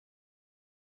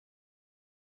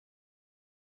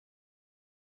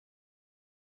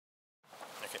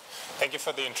Thank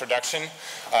you for the introduction.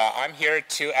 I'm here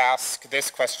to ask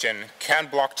this question. Can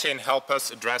blockchain help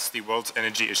us address the world's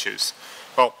energy issues?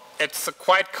 Well, it's a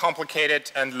quite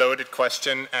complicated and loaded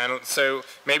question, and so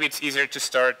maybe it's easier to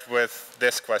start with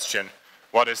this question.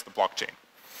 What is the blockchain?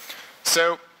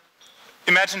 So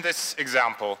imagine this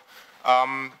example.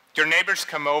 Your neighbors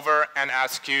come over and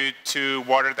ask you to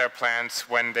water their plants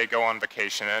when they go on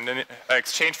vacation, and in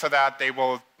exchange for that, they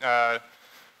will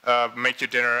make you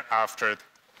dinner after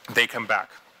they come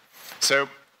back. So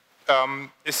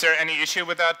is there any issue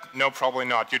with that? No, probably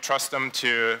not. You trust them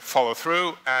to follow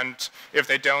through, and if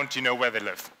they don't, you know where they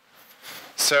live.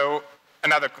 So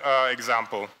another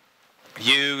example.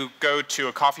 You go to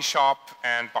a coffee shop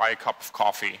and buy a cup of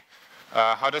coffee.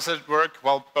 How does it work?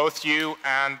 Well, both you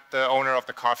and the owner of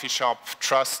the coffee shop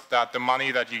trust that the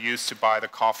money that you use to buy the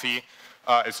coffee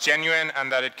is genuine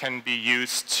and that it can be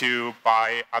used to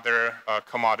buy other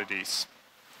commodities.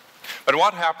 But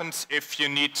what happens if you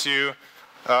need to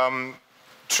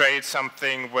trade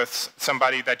something with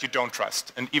somebody that you don't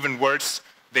trust? And even worse,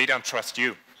 they don't trust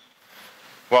you.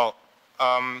 Well,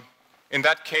 in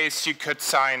that case, you could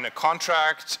sign a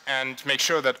contract and make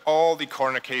sure that all the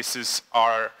corner cases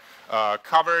are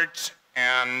covered,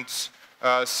 and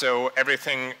so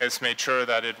everything is made sure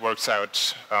that it works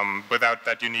out without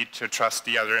that you need to trust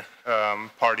the other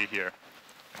party here.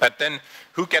 But then,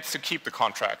 who gets to keep the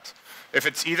contract? If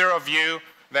it's either of you,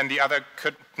 then the other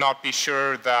could not be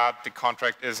sure that the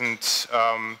contract isn't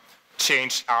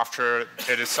changed after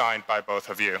it is signed by both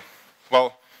of you.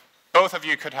 Well, both of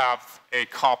you could have a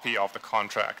copy of the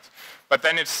contract, but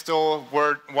then it's still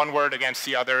one word against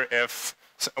the other if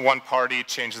one party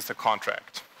changes the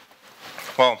contract.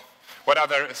 Well, what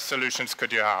other solutions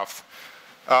could you have?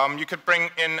 You could bring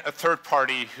in a third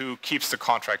party who keeps the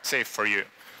contract safe for you.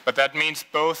 But that means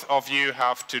both of you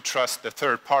have to trust the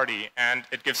third party, and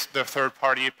it gives the third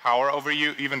party power over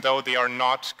you, even though they are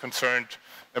not concerned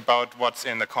about what's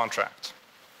in the contract.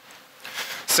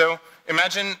 So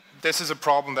imagine this is a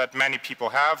problem that many people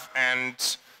have, and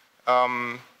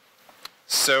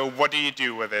so what do you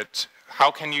do with it?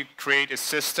 How can you create a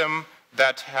system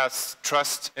that has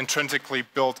trust intrinsically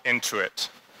built into it?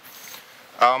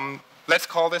 Let's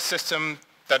call this system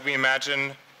that we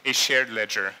imagine a shared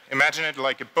ledger. Imagine it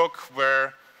like a book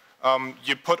where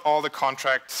you put all the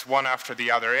contracts one after the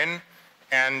other in,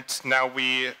 and now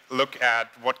we look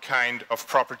at what kind of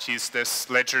properties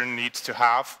this ledger needs to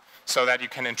have so that you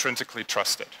can intrinsically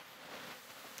trust it.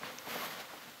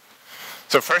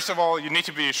 So first of all, you need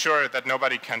to be sure that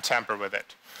nobody can tamper with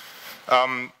it.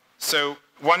 So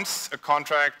once a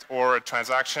contract or a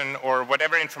transaction or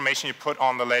whatever information you put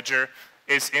on the ledger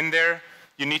is in there,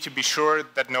 you need to be sure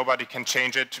that nobody can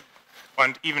change it,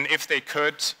 and even if they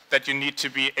could, that you need to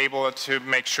be able to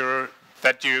make sure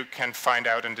that you can find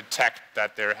out and detect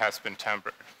that there has been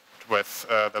tampered with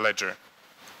the ledger.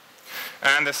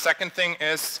 And the second thing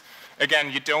is,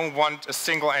 again, you don't want a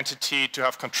single entity to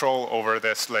have control over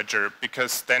this ledger,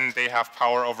 because then they have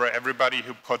power over everybody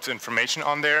who puts information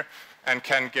on there and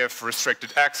can give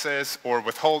restricted access or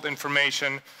withhold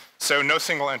information. So no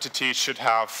single entity should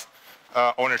have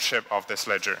ownership of this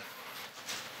ledger.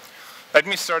 Let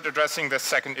me start addressing the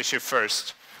second issue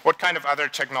first. What kind of other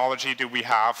technology do we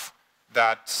have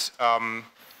that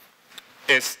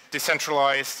is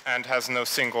decentralized and has no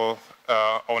single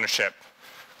ownership?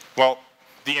 Well,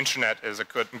 the internet is a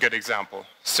good example.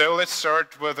 So let's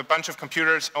start with a bunch of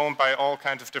computers owned by all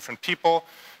kinds of different people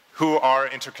who are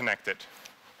interconnected.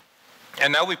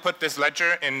 And now we put this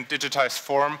ledger in digitized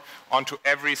form onto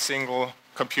every single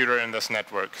computer in this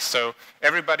network. So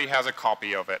everybody has a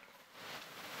copy of it.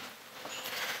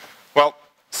 Well,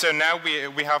 so now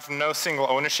we have no single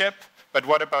ownership, but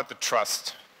what about the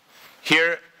trust?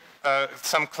 Here,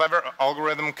 some clever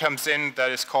algorithm comes in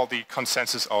that is called the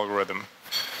consensus algorithm.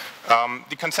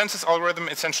 The consensus algorithm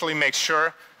essentially makes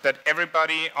sure that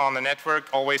everybody on the network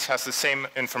always has the same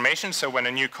information, so when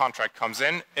a new contract comes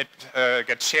in, it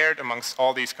gets shared amongst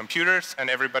all these computers and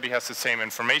everybody has the same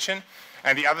information.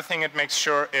 And the other thing it makes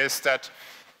sure is that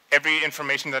every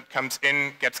information that comes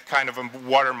in gets kind of a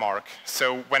watermark.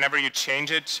 So whenever you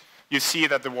change it, you see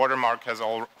that the watermark has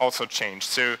also changed.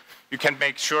 So you can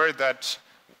make sure that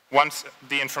once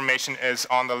the information is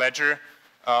on the ledger,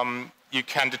 you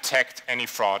can detect any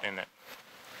fraud in it.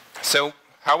 So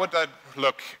how would that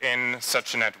look in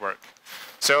such a network?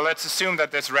 So let's assume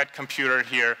that this red computer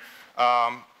here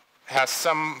has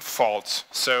some fault.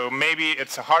 So maybe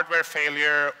it's a hardware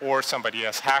failure, or somebody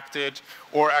has hacked it,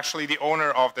 or actually the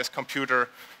owner of this computer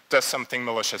does something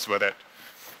malicious with it.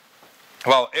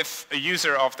 Well, if a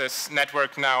user of this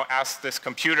network now asks this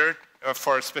computer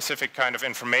for a specific kind of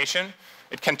information.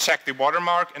 It can check the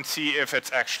watermark and see if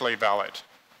it's actually valid.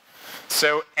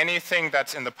 So anything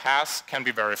that's in the past can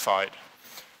be verified.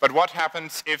 But what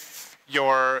happens if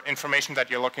your information that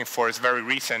you're looking for is very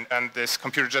recent and this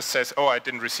computer just says, oh, I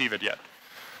didn't receive it yet?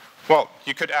 Well,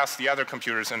 you could ask the other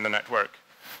computers in the network.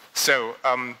 So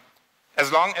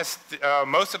as long as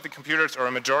most of the computers, or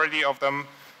a majority of them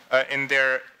in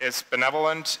there, is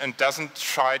benevolent and doesn't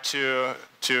try to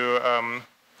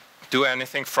do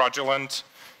anything fraudulent,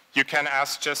 you can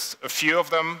ask just a few of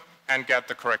them and get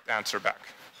the correct answer back.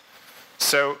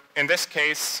 So in this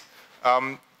case,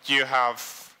 you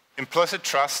have implicit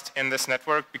trust in this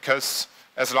network because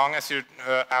as long as you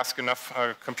ask enough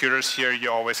computers here,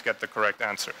 you always get the correct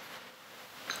answer.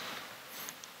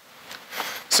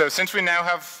 So since we now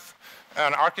have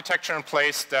an architecture in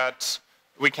place that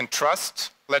we can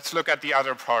trust, let's look at the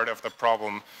other part of the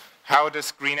problem. How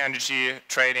does green energy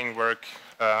trading work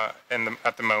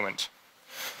at the moment?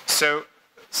 So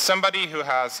somebody who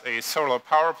has a solar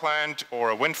power plant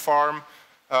or a wind farm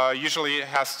usually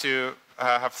has to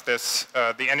have this,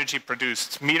 the energy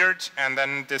produced metered, and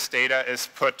then this data is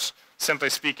put, simply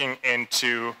speaking,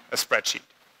 into a spreadsheet.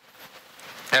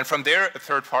 And from there, a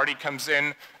third party comes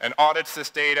in and audits this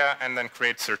data and then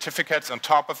creates certificates on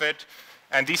top of it.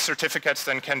 And these certificates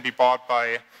then can be bought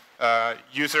by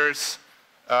users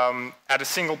at a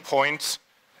single point,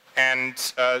 and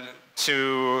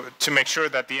to make sure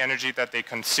that the energy that they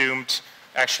consumed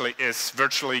actually is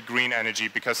virtually green energy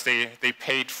because they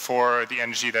paid for the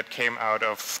energy that came out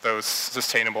of those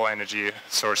sustainable energy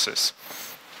sources.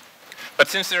 But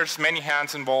since there's many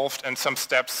hands involved and some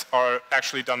steps are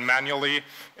actually done manually,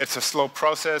 it's a slow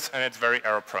process and it's very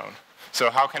error prone.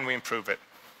 So how can we improve it?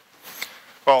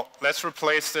 Well, let's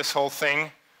replace this whole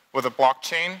thing with a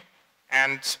blockchain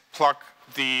and plug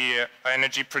the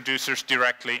energy producers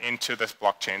directly into this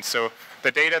blockchain. So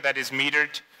the data that is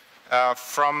metered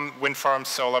from wind farms,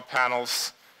 solar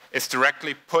panels, is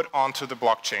directly put onto the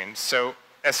blockchain. So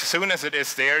as soon as it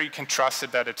is there, you can trust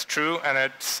it that it's true and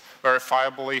it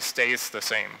verifiably stays the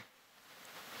same.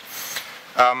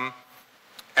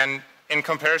 And in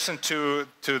comparison to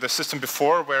the system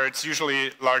before, where it's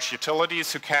usually large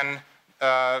utilities who can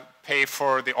pay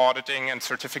for the auditing and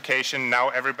certification, now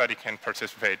everybody can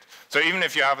participate. So even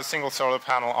if you have a single solar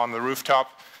panel on the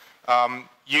rooftop,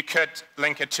 you could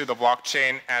link it to the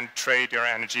blockchain and trade your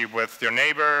energy with your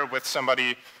neighbor, with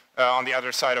somebody on the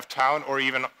other side of town, or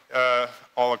even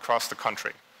all across the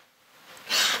country.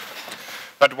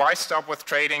 But why stop with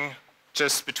trading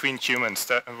just between humans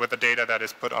with the data that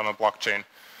is put on a blockchain?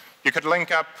 You could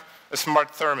link up a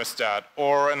smart thermostat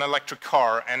or an electric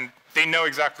car, and they know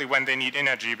exactly when they need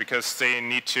energy because they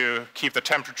need to keep the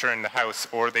temperature in the house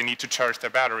or they need to charge their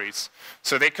batteries.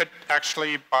 So they could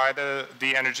actually buy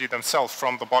the energy themselves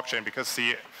from the blockchain because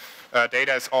the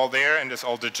data is all there and is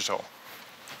all digital.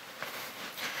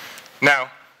 Now,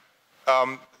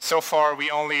 so far we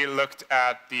only looked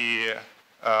at the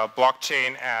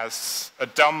blockchain as a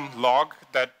dumb log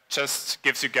that just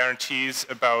gives you guarantees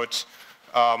about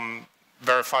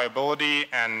verifiability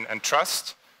and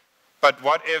trust. But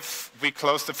what if we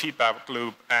close the feedback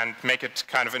loop and make it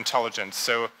kind of intelligent?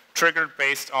 So triggered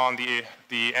based on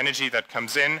the energy that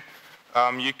comes in,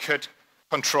 you could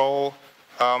control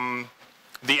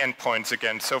the endpoints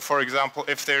again. So for example,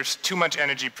 if there's too much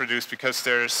energy produced because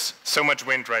there's so much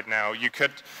wind right now, you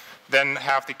could then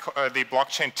have the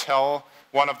blockchain tell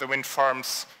one of the wind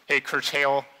farms, hey,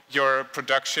 curtail your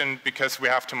production because we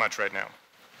have too much right now.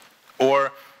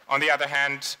 Or on the other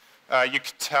hand, you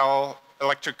could tell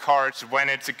electric cars when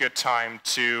it's a good time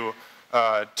to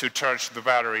charge the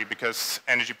battery because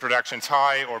energy production is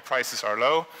high or prices are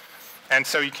low. And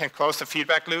so you can close the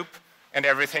feedback loop and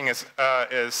everything is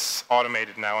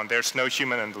automated now and there's no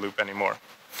human in the loop anymore.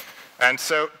 And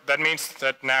so that means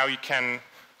that now you can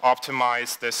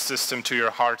optimize this system to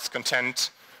your heart's content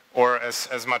or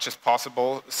as much as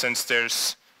possible since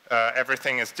there's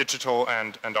everything is digital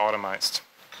and automized.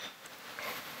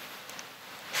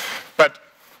 But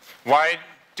why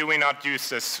do we not use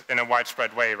this in a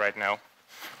widespread way right now?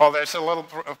 Well, there's a little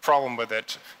problem with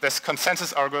it. This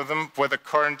consensus algorithm with the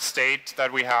current state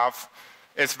that we have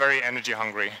is very energy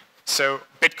hungry. So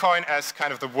Bitcoin, as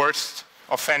kind of the worst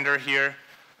offender here,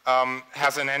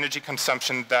 has an energy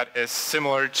consumption that is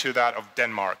similar to that of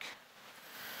Denmark.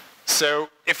 So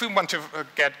if we want to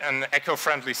get an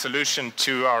eco-friendly solution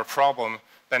to our problem,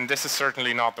 then this is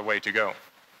certainly not the way to go.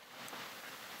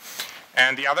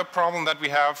 And the other problem that we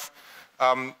have,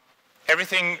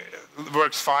 everything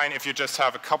works fine if you just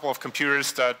have a couple of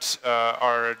computers that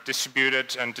are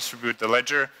distributed and distribute the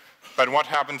ledger. But what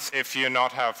happens if you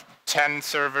not have 10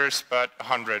 servers, but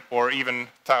 100, or even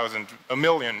 1,000, a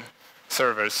million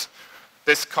servers?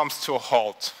 This comes to a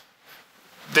halt.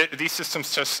 These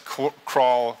systems just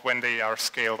crawl when they are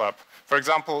scaled up. For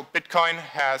example, Bitcoin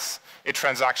has a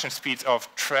transaction speed of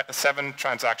 7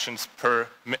 transactions per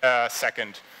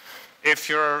second. If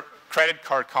your credit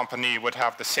card company would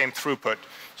have the same throughput,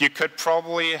 you could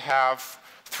probably have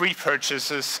 3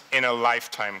 purchases in a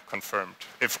lifetime confirmed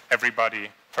if everybody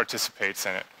participates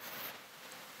in it.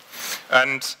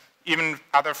 And even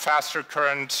other faster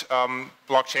current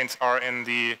blockchains are in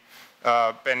the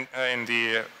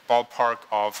ballpark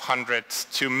of hundreds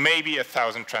to maybe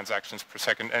 1,000 transactions per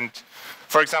second. And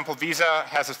for example, Visa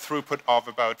has a throughput of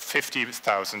about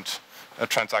 50,000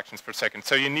 transactions per second.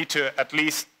 So you need to at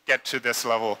least get to this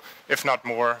level, if not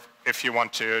more, if you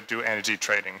want to do energy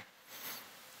trading.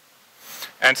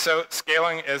 And so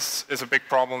scaling is a big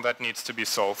problem that needs to be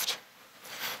solved.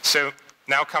 So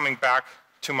now coming back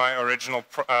to my original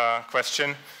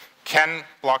question, can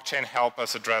blockchain help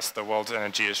us address the world's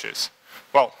energy issues?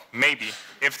 Well, maybe.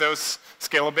 If those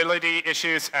scalability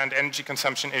issues and energy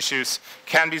consumption issues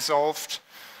can be solved,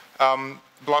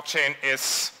 blockchain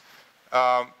is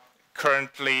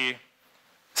currently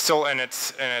still in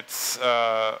its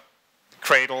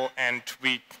cradle, and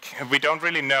we don't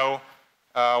really know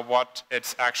what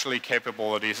its actually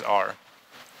capabilities are.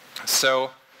 So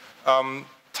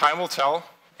time will tell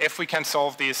if we can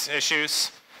solve these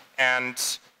issues, and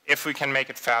if we can make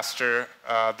it faster,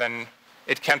 then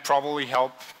it can probably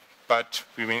help, but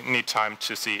we need time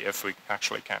to see if we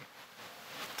actually can.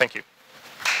 Thank you.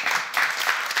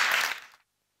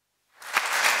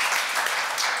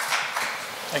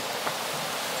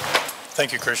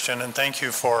 Thank you, Christian, and thank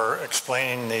you for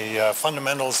explaining the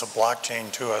fundamentals of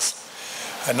blockchain to us.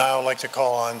 And now I'd like to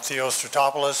call on Theo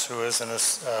Stratopoulos, who is an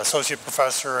associate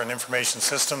professor in information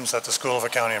systems at the School of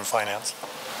Accounting and Finance.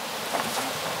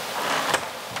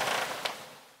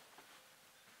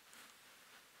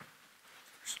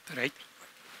 Right.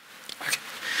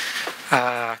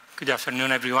 Okay. Good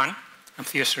afternoon, everyone. I'm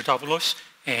Theo Stratopoulos,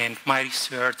 and my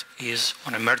research is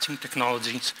on emerging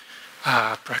technologies,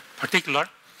 particular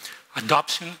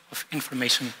adoption of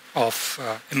information of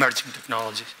emerging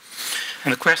technologies.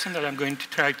 And the question that I'm going to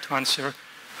try to answer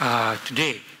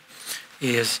today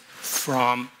is,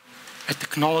 from a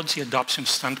technology adoption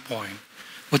standpoint,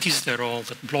 what is the role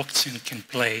that blockchain can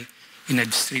play in a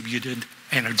distributed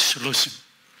energy solution?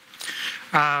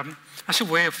 As a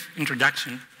way of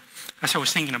introduction, as I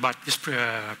was thinking about this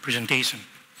presentation,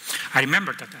 I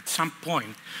remembered that at some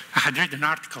point I had read an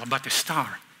article about a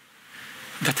star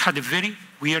that had a very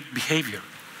weird behavior.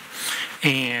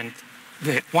 And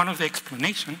one of the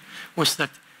explanations was that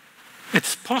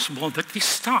it's possible that this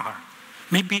star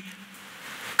may be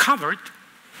covered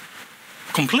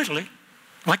completely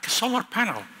like a solar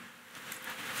panel.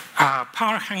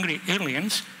 Power-hungry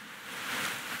aliens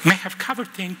may have covered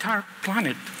the entire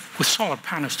planet with solar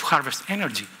panels to harvest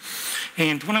energy.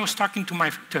 And when I was talking to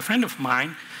a friend of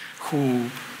mine who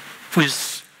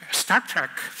is a Star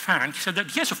Trek fan, he said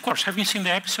that, yes, of course, have you seen the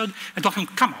episode? I told him,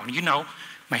 come on, you know,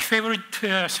 my favorite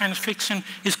science fiction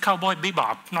is Cowboy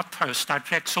Bebop, not Star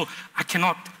Trek, so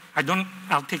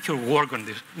I'll take your word on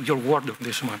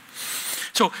this one.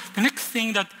 So the next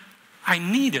thing that I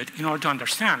needed in order to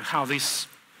understand how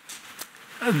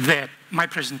that my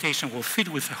presentation will fit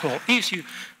with the whole issue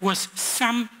was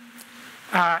some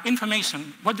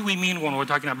information. What do we mean when we're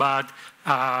talking about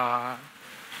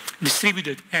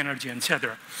distributed energy,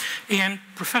 etc.? And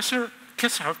Professor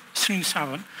Keshav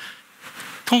Srinivasan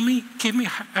told me, gave me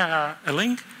a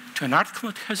link to an article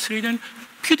that has written,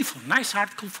 beautiful, nice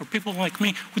article for people like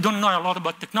me who don't know a lot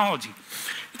about technology.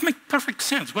 It makes perfect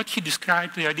sense. What he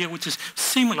described, the idea which is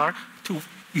similar to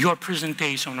your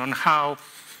presentation on how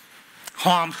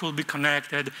homes will be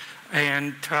connected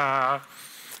and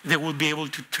they will be able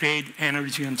to trade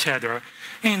energy, etc.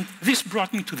 And this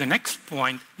brought me to the next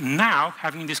point. Now,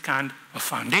 having this kind of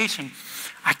foundation,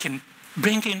 I can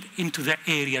bring it into the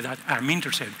area that I'm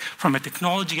interested in. From a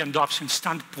technology adoption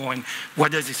standpoint,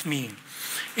 what does this mean?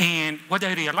 And what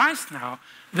I realized now,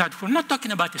 that we're not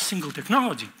talking about a single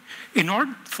technology. In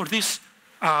order for this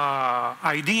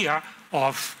idea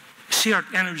of shared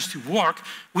energy to work,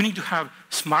 we need to have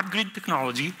smart grid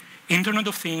technology, Internet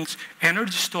of Things,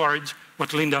 energy storage,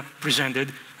 what Linda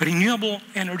presented, renewable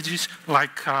energies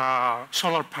like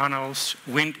solar panels,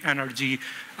 wind energy,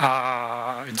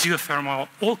 geothermal,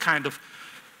 all kinds of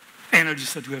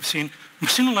energies that we have seen,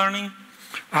 machine learning,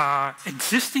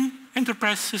 existing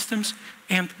enterprise systems,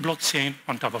 and blockchain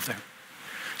on top of them.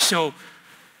 So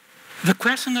the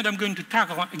question that I'm going to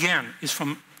tackle, again, is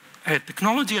from a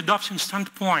technology adoption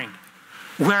standpoint,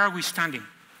 where are we standing?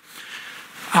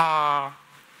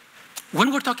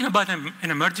 When we're talking about an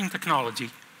emerging technology,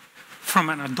 from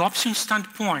an adoption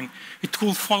standpoint, it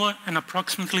will follow an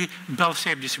approximately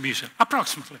bell-shaped distribution,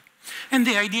 approximately. And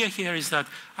the idea here is that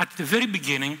at the very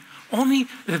beginning, only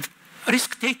the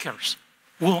risk takers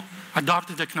will adopt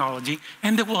the technology,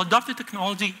 and they will adopt the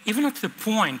technology even at the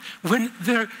point when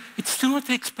it's still at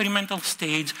the experimental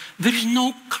stage. There is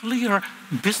no clear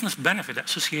business benefit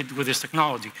associated with this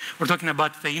technology. We're talking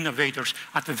about the innovators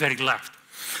at the very left.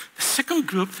 The second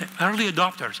group, the early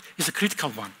adopters, is a critical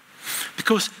one,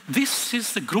 because this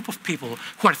is the group of people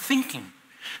who are thinking.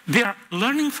 They are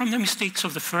learning from the mistakes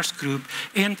of the first group,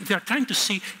 and they are trying to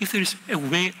see if there is a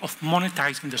way of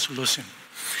monetizing the solution.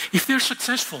 If they're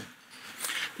successful,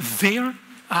 their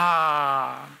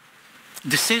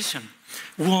decision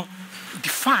will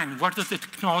define whether the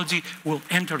technology will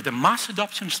enter the mass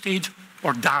adoption stage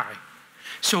or die.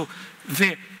 So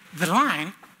the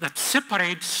line that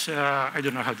separates, I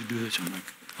don't know how to do this.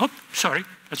 Oh, sorry,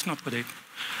 that's not what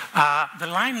the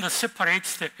line that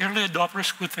separates the early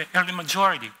adopters with the early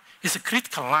majority is a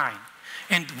critical line.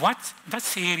 And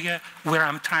that's the area where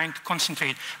I'm trying to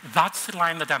concentrate. That's the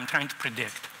line that I'm trying to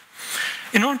predict.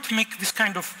 In order to make this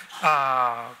kind of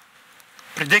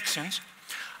predictions,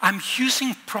 I'm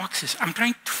using proxies. I'm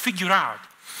trying to figure out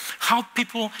how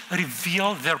people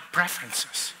reveal their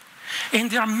preferences. And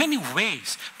there are many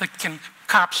ways that can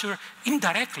capture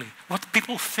indirectly what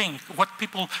people think,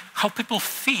 how people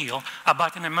feel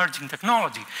about an emerging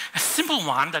technology. A simple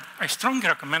one that I strongly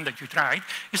recommend that you try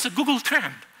is the Google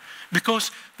trend,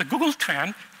 because the Google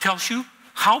trend tells you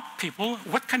how people,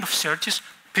 what kind of searches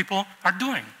people are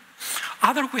doing.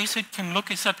 Other ways it can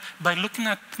look is that by looking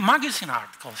at magazine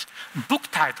articles, book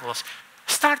titles,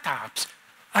 startups,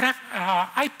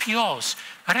 IPOs,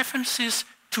 references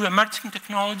to emerging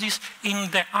technologies in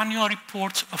the annual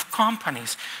reports of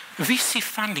companies, VC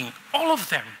funding, all of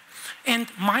them. And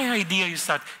my idea is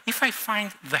that if I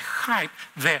find the hype,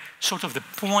 the sort of the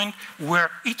point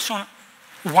where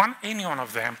any one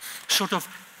of them sort of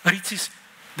reaches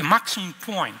the maximum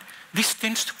point, this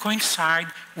tends to coincide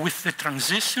with the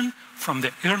transition from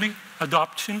the early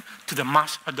adoption to the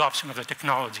mass adoption of the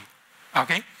technology,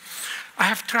 okay? I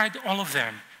have tried all of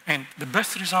them, and the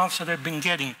best results that I've been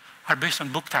getting are based on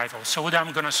book titles. So what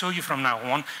I'm gonna show you from now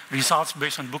on, results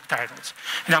based on book titles.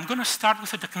 And I'm gonna start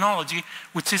with a technology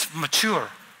which is mature.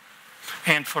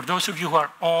 And for those of you who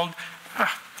are old,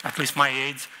 at least my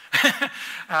age,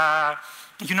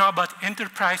 you know about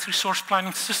enterprise resource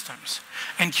planning systems.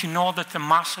 And you know that the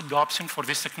mass adoption for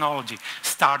this technology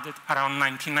started around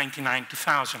 1999,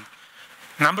 2000.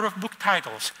 Number of book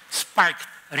titles spiked,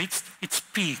 reached its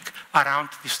peak around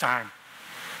this time,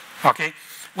 okay?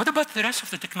 What about the rest of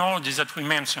the technologies that we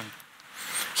mentioned?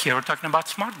 Here we're talking about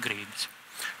smart grids.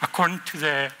 According to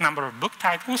the number of book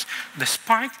titles, the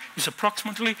spike is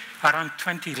approximately around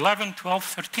 2011, 12,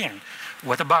 13.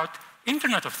 What about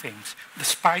Internet of Things? The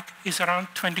spike is around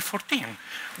 2014.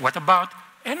 What about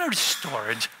energy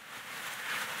storage?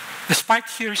 The spike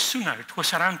here is sooner. It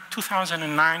was around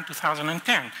 2009,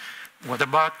 2010. What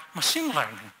about machine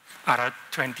learning? Around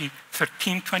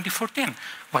 2013, 2014.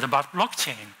 What about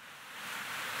blockchain?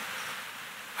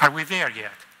 Are we there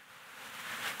yet?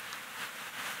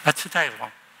 That's the title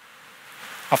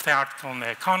of the article in The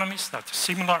Economist. That's a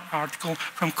similar article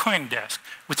from CoinDesk,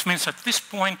 which means at this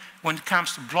point, when it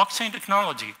comes to blockchain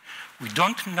technology, we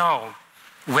don't know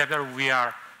whether we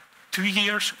are 2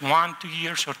 years, 1, 2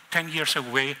 years, or 10 years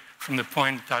away from the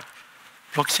point that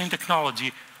blockchain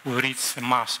technology will reach the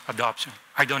mass adoption.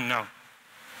 I don't know.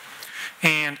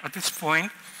 And at this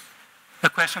point, the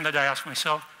question that I ask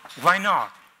myself, why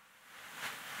not?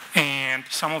 And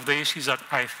some of the issues that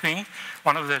I think,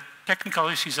 one of the technical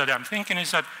issues that I'm thinking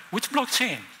is that, which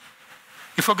blockchain?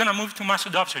 If we're gonna move to mass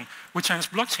adoption, which one is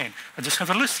blockchain? I just have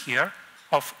a list here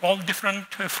of all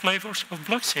different flavors of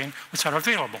blockchain which are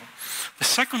available. The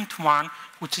second one,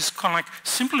 which is kind of like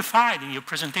simplified in your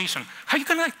presentation, how are you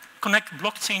gonna connect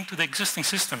blockchain to the existing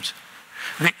systems?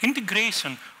 The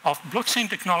integration of blockchain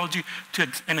technology to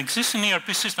an existing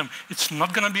ERP system, it's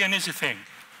not gonna be an easy thing.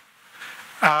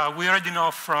 We already know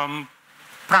from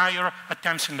prior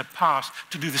attempts in the past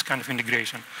to do this kind of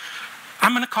integration.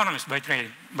 I'm an economist by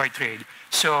trade,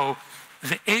 so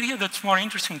the area that's more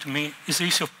interesting to me is the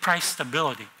issue of price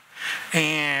stability.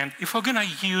 And if we're gonna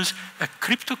use a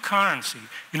cryptocurrency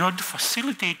in order to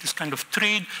facilitate this kind of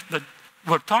trade that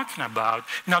we're talking about,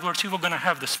 in other words, if we're gonna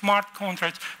have the smart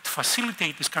contracts to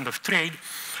facilitate this kind of trade,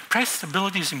 price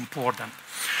stability is important.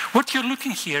 What you're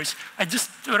looking here is, I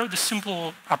just wrote a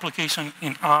simple application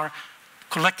in R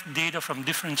collect data from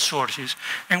different sources.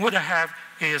 And what I have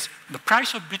is the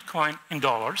price of Bitcoin in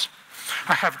dollars.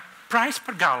 I have price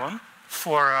per gallon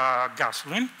for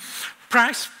gasoline,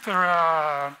 price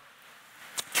per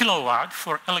kilowatt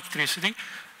for electricity,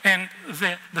 and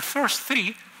the first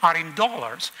three are in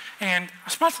dollars. And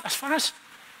as far as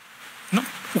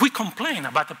we complain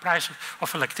about the price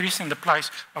of electricity and the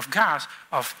price of gas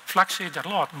fluctuate a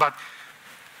lot, but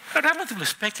relatively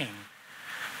speaking,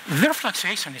 their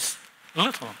fluctuation is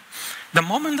little. The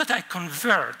moment that I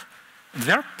convert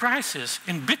their prices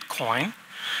in Bitcoin,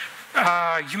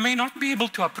 you may not be able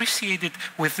to appreciate it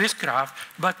with this graph,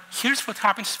 but here's what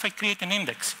happens if I create an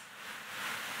index.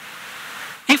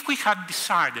 If we had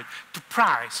decided to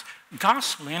price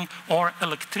gasoline or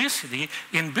electricity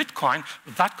in Bitcoin,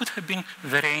 that could have been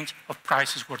the range of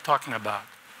prices we're talking about.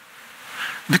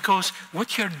 Because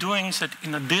what you're doing is that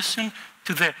in addition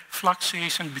to the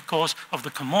fluctuation because of the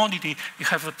commodity, you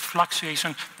have a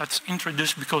fluctuation that's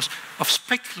introduced because of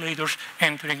speculators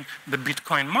entering the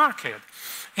Bitcoin market.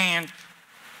 And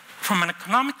from an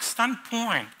economic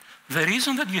standpoint, the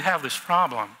reason that you have this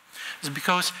problem is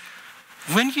because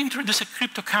when you introduce a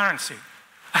cryptocurrency,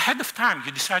 ahead of time,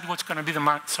 you decide what's going to be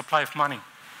the supply of money.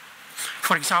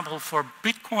 For example, for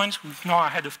Bitcoins, we know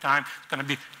ahead of time it's going to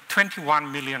be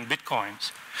 21 million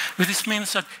Bitcoins. But this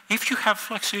means that if you have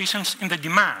fluctuations in the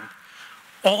demand,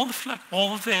 all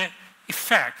the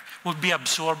effect will be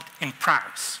absorbed in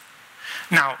price.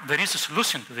 Now, there is a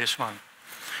solution to this one.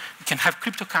 You can have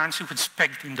cryptocurrency which is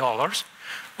pegged in dollars,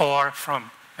 or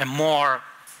from a more,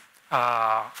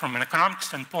 from an economic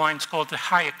standpoint, it's called the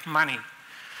Hayek money.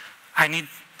 I need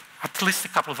at least a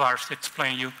couple of hours to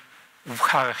explain you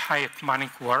how Hayek money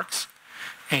works.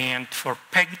 And for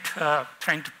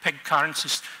trying to peg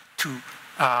currencies to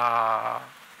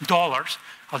dollars,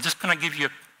 I'm just going to give you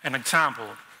an example.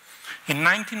 In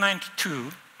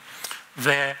 1992,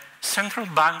 the Central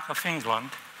Bank of England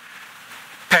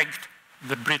pegged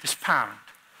the British pound.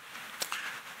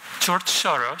 George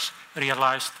Soros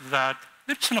realized that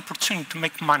there's an opportunity to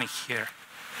make money here.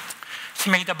 He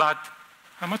made about,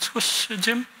 how much was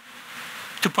Jim?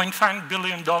 $2.5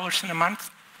 billion in a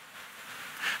month.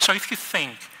 So if you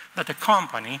think that a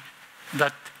company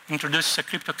that introduces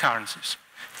cryptocurrencies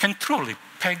can truly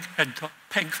peg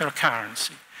their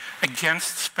currency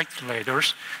against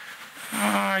speculators,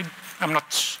 I'm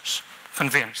not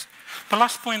convinced. The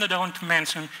last point that I want to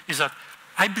mention is that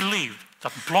I believe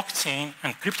that blockchain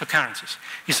and cryptocurrencies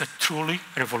is a truly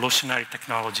revolutionary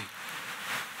technology.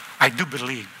 I do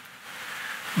believe,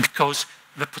 because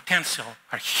the potential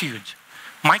are huge.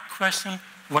 My question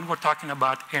when we're talking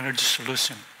about energy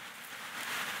solution,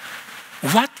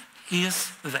 what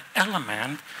is the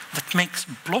element that makes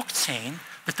blockchain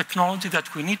the technology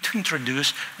that we need to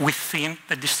introduce within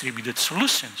the distributed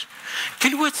solutions?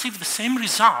 Can we achieve the same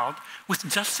result with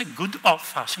just a good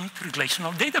old-fashioned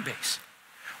relational database?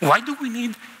 Why do we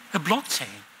need a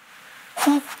blockchain?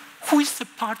 Who is the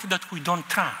party that we don't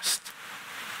trust?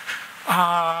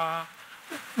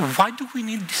 Why do we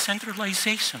need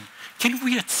decentralization? Can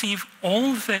we achieve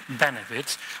all the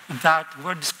benefits that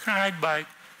were described by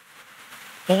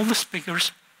all the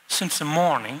speakers since the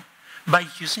morning by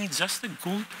using just a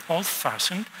good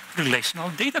old-fashioned relational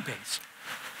database?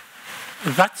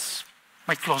 That's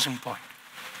my closing point.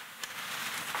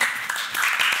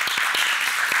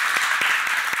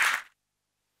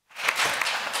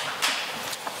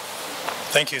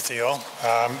 Thank you, Theo.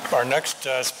 Our next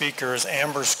speaker is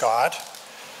Amber Scott.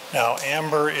 Now,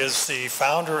 Amber is the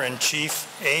founder and chief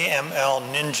AML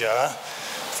ninja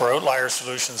for Outlier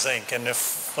Solutions, Inc. And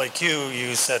if, like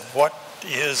you said, what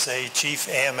is a chief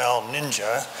AML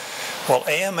ninja? Well,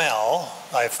 AML,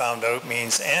 I found out,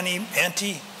 means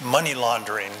anti-money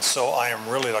laundering. So I am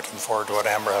really looking forward to what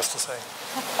Amber has to say.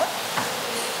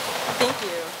 Thank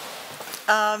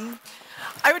you.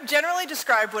 I would generally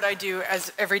describe what I do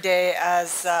as every day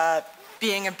as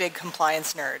being a big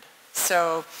compliance nerd.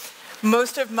 So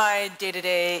most of my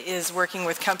day-to-day is working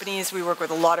with companies. We work with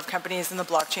a lot of companies in the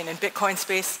blockchain and Bitcoin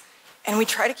space, and we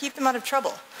try to keep them out of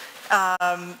trouble.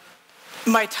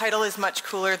 My title is much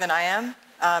cooler than I am.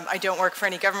 I don't work for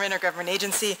any government or government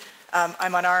agency.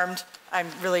 I'm unarmed. I'm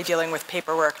really dealing with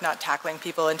paperwork, not tackling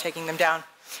people and taking them down.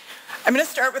 I'm going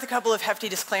to start with a couple of hefty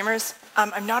disclaimers.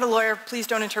 I'm not a lawyer. Please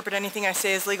don't interpret anything I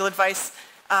say as legal advice.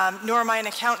 Nor am I an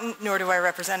accountant, nor do I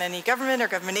represent any government or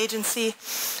government agency.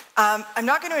 I'm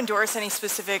not going to endorse any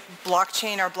specific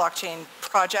blockchain or blockchain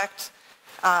project,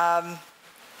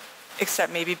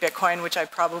 except maybe Bitcoin, which I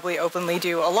probably openly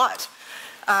do a lot.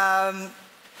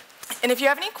 And if you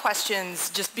have any questions,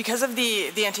 just because of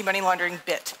the anti-money laundering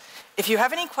bit, if you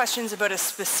have any questions about a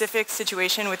specific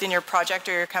situation within your project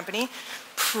or your company,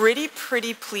 pretty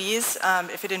please,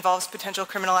 if it involves potential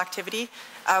criminal activity,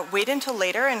 wait until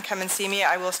later and come and see me.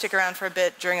 I will stick around for a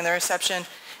bit during the reception.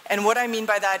 And what I mean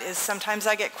by that is sometimes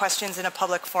I get questions in a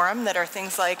public forum that are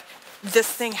things like, this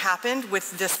thing happened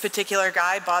with this particular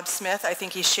guy, Bob Smith, I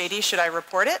think he's shady, should I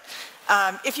report it?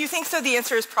 If you think so, the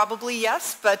answer is probably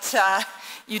yes, but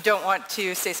you don't want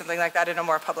to say something like that in a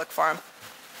more public forum.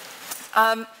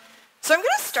 So I'm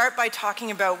going to start by talking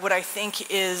about what I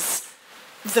think is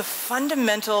the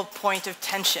fundamental point of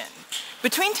tension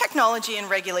between technology and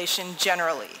regulation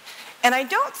generally. And I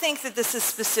don't think that this is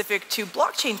specific to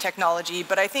blockchain technology,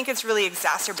 but I think it's really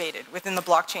exacerbated within the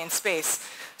blockchain space.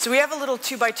 So we have a little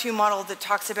 2x2 model that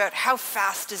talks about how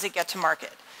fast does it get to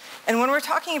market. And when we're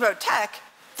talking about tech,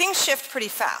 things shift pretty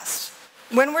fast.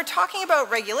 When we're talking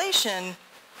about regulation,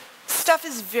 stuff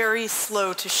is very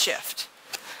slow to shift.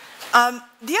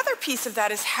 The other piece of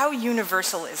that is how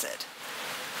universal is it?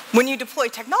 When you deploy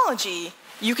technology,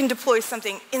 you can deploy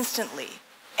something instantly,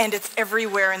 and it's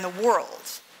everywhere in the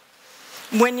world.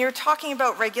 When you're talking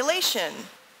about regulation,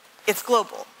 it's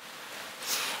global.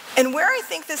 And where I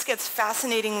think this gets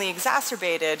fascinatingly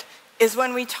exacerbated is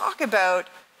when we talk about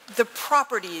the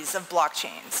properties of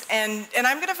blockchains. And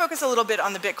I'm going to focus a little bit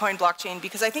on the Bitcoin blockchain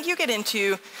because I think you get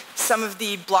into some of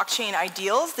the blockchain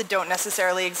ideals that don't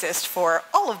necessarily exist for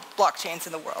all of blockchains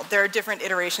in the world. There are different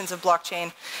iterations of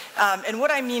blockchain. And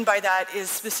what I mean by that is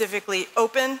specifically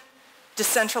open,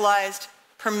 decentralized,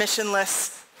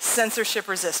 permissionless, censorship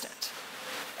resistant.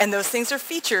 And those things are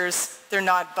features, they're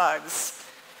not bugs.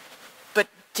 But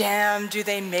damn, do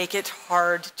they make it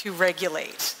hard to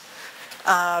regulate.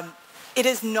 It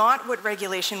is not what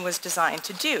regulation was designed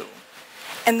to do.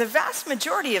 And the vast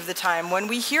majority of the time, when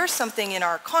we hear something in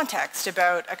our context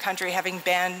about a country having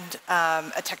banned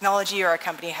a technology or a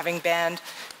company having banned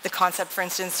the concept, for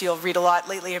instance, you'll read a lot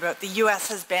lately about the US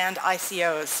has banned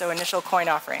ICOs, so initial coin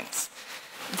offerings.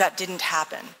 That didn't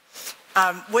happen.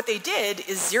 What they did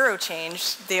is zero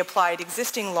change. They applied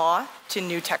existing law to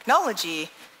new technology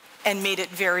and made it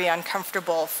very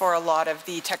uncomfortable for a lot of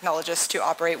the technologists to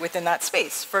operate within that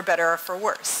space, for better or for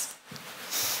worse.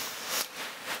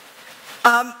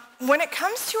 When it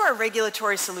comes to our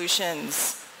regulatory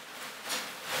solutions,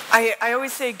 I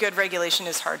always say good regulation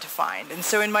is hard to find. And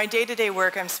so in my day-to-day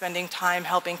work, I'm spending time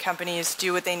helping companies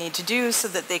do what they need to do so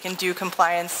that they can do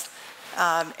compliance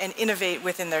and innovate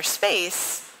within their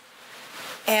space.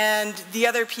 And the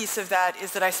other piece of that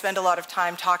is that I spend a lot of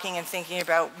time talking and thinking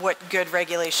about what good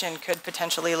regulation could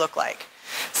potentially look like.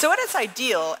 So at its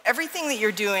ideal, everything that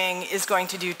you're doing is going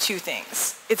to do two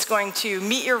things. It's going to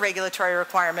meet your regulatory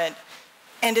requirement,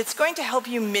 and it's going to help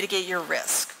you mitigate your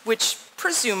risk, which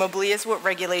presumably is what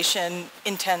regulation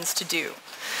intends to do.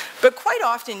 But quite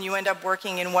often you end up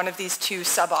working in one of these two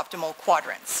suboptimal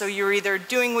quadrants. So you're either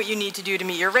doing what you need to do to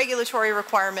meet your regulatory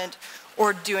requirement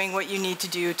or doing what you need to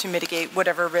do to mitigate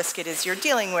whatever risk it is you're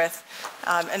dealing with.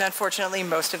 And unfortunately,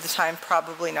 most of the time,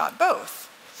 probably not both.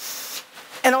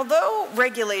 And although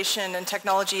regulation and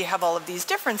technology have all of these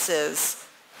differences,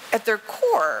 at their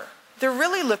core, they're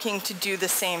really looking to do the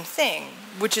same thing,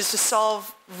 which is to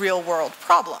solve real-world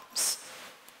problems.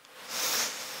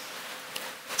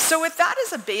 So with that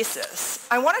as a basis,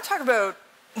 I want to talk about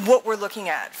what we're looking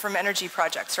at from energy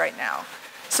projects right now.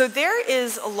 So there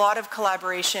is a lot of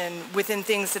collaboration within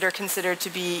things that are considered to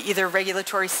be either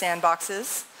regulatory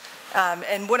sandboxes.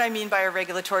 And what I mean by a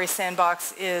regulatory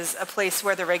sandbox is a place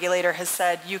where the regulator has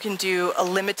said you can do a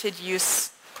limited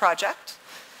use project.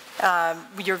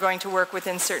 You're going to work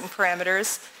within certain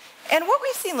parameters. And what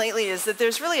we've seen lately is that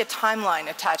there's really a timeline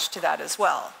attached to that as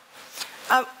well.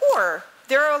 Or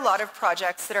there are a lot of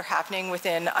projects that are happening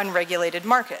within unregulated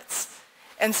markets.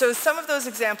 And so some of those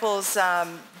examples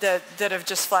that have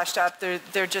just flashed up,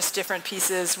 they're just different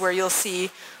pieces where you'll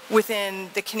see within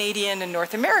the Canadian and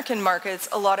North American markets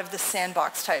a lot of the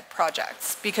sandbox type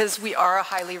projects because we are a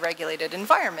highly regulated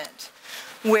environment.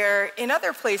 Where in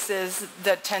other places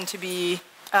that tend to be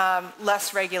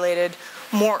less regulated,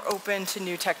 more open to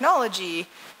new technology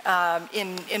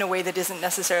in a way that isn't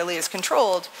necessarily as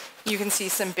controlled, you can see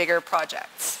some bigger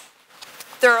projects.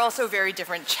 There are also very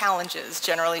different challenges,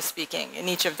 generally speaking, in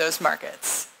each of those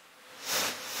markets.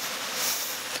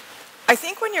 I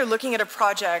think when you're looking at a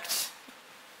project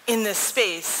in this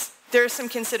space, there are some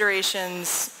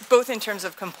considerations, both in terms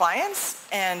of compliance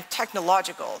and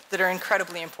technological, that are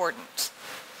incredibly important.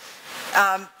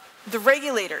 The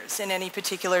regulators in any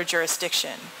particular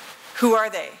jurisdiction, who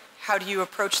are they? How do you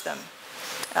approach them?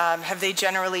 Have they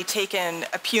generally taken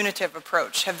a punitive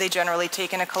approach? Have they generally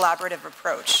taken a collaborative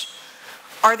approach?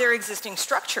 Are there existing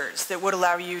structures that would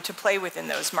allow you to play within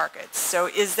those markets? So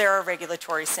is there a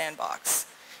regulatory sandbox?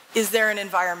 Is there an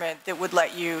environment that would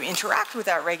let you interact with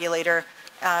that regulator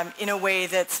in a way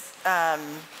that's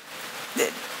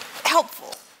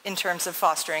helpful in terms of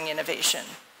fostering innovation?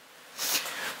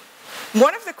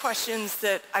 One of the questions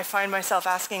that I find myself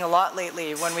asking a lot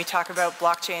lately when we talk about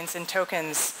blockchains and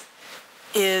tokens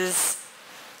is,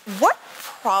 what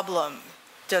problem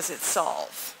does it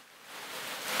solve?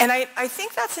 And I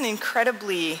think that's an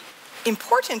incredibly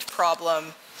important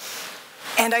problem,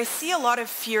 and I see a lot of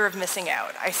fear of missing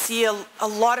out. I see a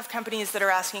lot of companies that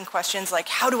are asking questions like,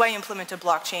 how do I implement a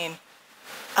blockchain?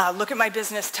 Look at my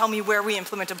business, tell me where we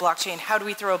implement a blockchain, how do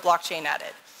we throw a blockchain at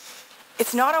it?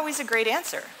 It's not always a great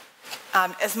answer.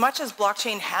 As much as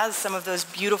blockchain has some of those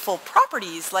beautiful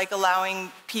properties, like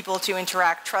allowing people to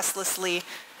interact trustlessly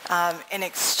and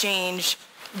exchange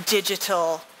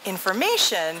digital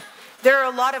information, there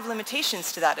are a lot of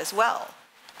limitations to that as well.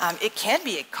 It can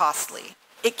be costly.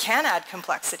 It can add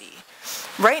complexity.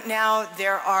 Right now,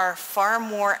 there are far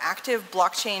more active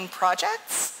blockchain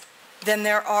projects than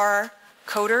there are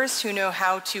coders who know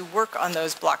how to work on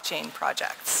those blockchain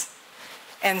projects.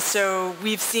 And so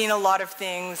we've seen a lot of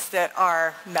things that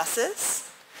are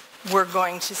messes. We're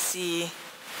going to see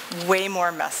way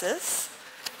more messes.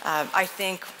 I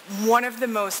think one of the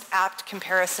most apt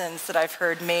comparisons that I've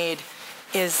heard made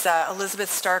is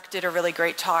Elizabeth Stark did a really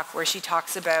great talk where she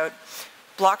talks about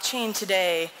blockchain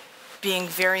today being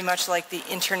very much like the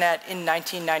internet in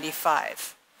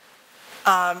 1995.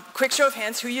 Quick show of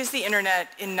hands, who used the internet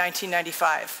in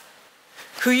 1995?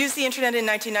 Who used the internet in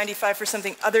 1995 for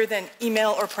something other than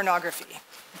email or pornography?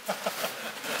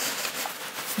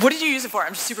 What did you use it for?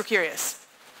 I'm just super curious.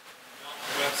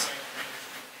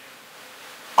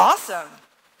 Awesome.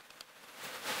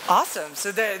 Awesome.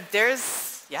 So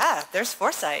there's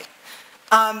foresight.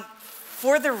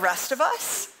 For the rest of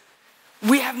us,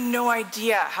 we have no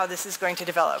idea how this is going to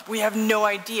develop. We have no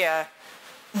idea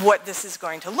what this is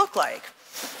going to look like.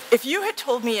 If you had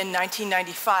told me in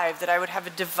 1995 that I would have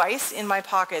a device in my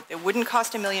pocket that wouldn't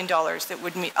cost $1 million, that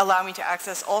would allow me to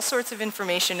access all sorts of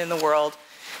information in the world,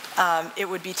 it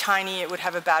would be tiny, it would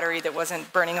have a battery that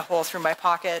wasn't burning a hole through my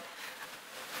pocket,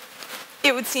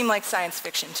 it would seem like science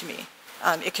fiction to me.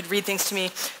 It could read things to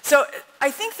me. So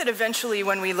I think that eventually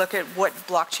when we look at what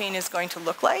blockchain is going to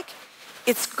look like,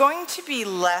 it's going to be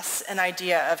less an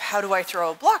idea of how do I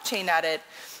throw a blockchain at it,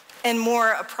 and more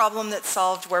a problem that's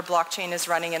solved where blockchain is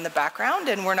running in the background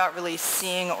and we're not really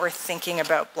seeing or thinking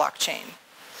about blockchain.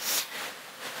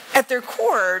 At their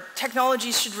core,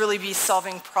 technologies should really be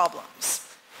solving problems.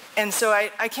 And so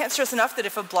I can't stress enough that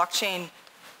if a blockchain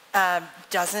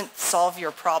doesn't solve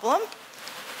your problem,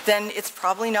 then it's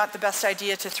probably not the best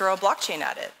idea to throw a blockchain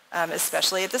at it,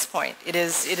 especially at this point. It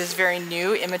is very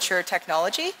new, immature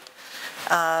technology.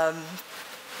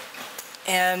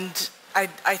 And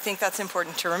I think that's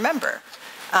important to remember.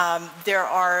 There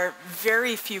are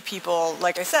very few people,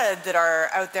 like I said, that are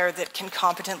out there that can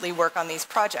competently work on these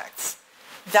projects.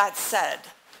 That said,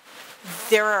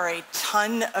 there are a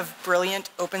ton of brilliant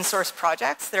open source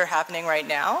projects that are happening right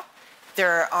now.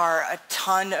 There are a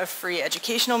ton of free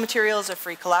educational materials, of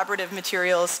free collaborative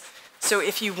materials. So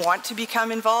if you want to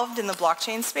become involved in the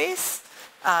blockchain space,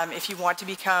 if you want to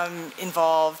become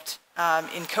involved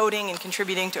in coding and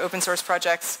contributing to open source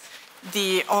projects,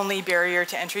 the only barrier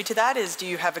to entry to that is, do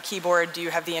you have a keyboard, do you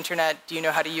have the internet, do you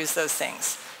know how to use those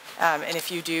things? And if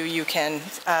you do, you can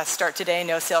start today.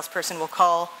 No salesperson will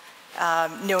call.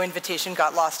 No invitation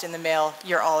got lost in the mail.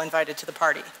 You're all invited to the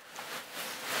party.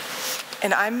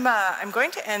 And I'm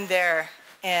going to end there,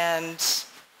 and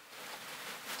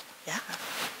yeah.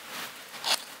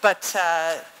 But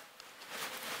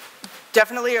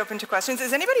definitely open to questions.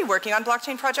 Is anybody working on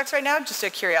blockchain projects right now? Just a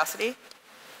curiosity.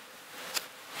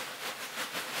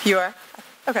 You are?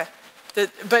 Okay.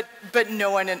 But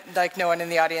no one in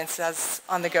the audience has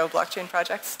on-the-go blockchain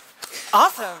projects?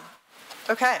 Awesome.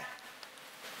 Okay.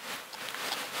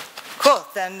 Cool.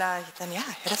 Then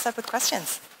yeah, hit us up with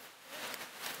questions.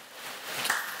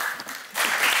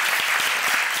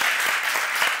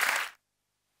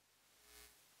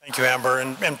 Thank you, Amber,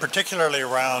 and particularly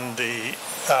around the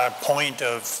point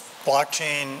of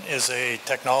blockchain is a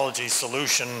technology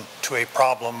solution to a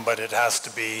problem, but it has to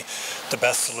be the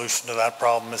best solution to that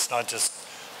problem. It's not just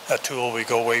a tool we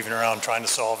go waving around trying to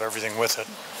solve everything with it.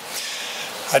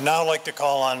 I'd now like to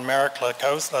call on Marek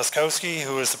Laskowski,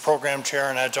 who is the program chair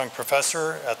and adjunct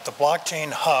professor at the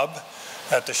Blockchain Hub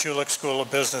at the Schulich School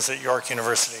of Business at York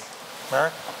University.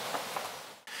 Marek?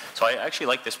 So I actually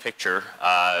like this picture,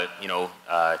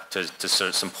 to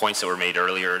some points that were made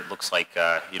earlier. It looks like,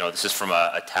 this is from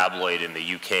a tabloid in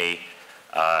the UK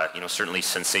Certainly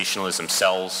sensationalism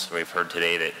sells. We've heard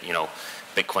today that,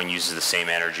 Bitcoin uses the same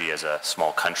energy as a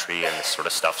small country and this sort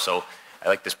of stuff. So I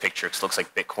like this picture because it looks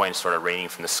like Bitcoin is sort of raining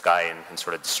from the sky and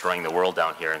sort of destroying the world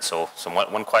down here. And so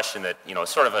one question that,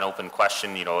 sort of an open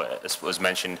question, as was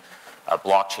mentioned,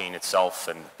 blockchain itself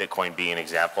and Bitcoin being an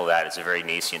example of that is a very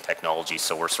nascent technology.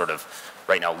 So we're sort of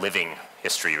right now living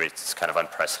history. It's kind of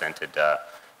unprecedented,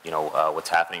 what's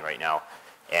happening right now.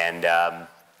 And I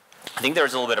think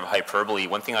there's a little bit of hyperbole.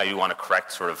 One thing I do want to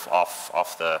correct sort of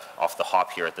off the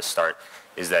hop here at the start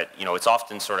is that, it's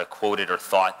often sort of quoted or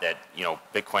thought that,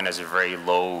 Bitcoin has a very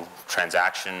low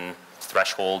transaction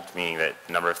threshold, meaning that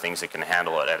the number of things it can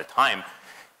handle at a time.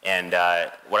 And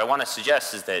what I want to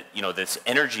suggest is that, this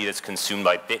energy that's consumed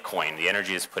by Bitcoin, the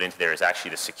energy that's put into there is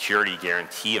actually the security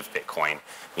guarantee of Bitcoin,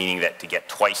 meaning that to get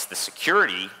twice the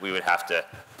security, we would have to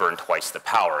burn twice the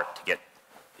power. To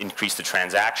increase the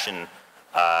transaction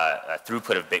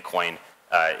throughput of Bitcoin,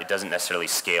 it doesn't necessarily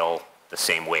scale the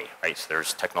same way, right? So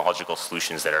there's technological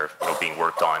solutions that are being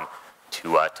worked on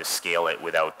to scale it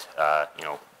without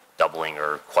doubling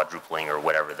or quadrupling or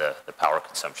whatever the power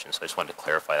consumption. So I just wanted to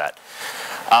clarify that.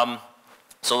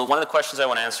 So one of the questions I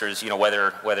want to answer is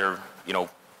whether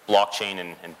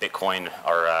blockchain and Bitcoin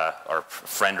are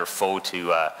friend or foe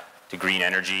to green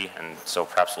energy, and so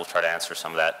perhaps we'll try to answer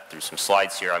some of that through some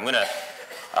slides here.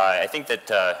 I think that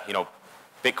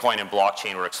Bitcoin and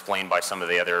blockchain were explained by some of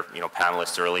the other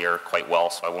panelists earlier quite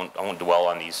well, so I won't dwell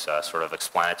on these sort of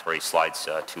explanatory slides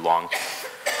too long.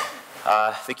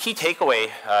 The key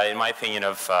takeaway, in my opinion,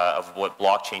 of what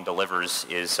blockchain delivers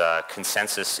is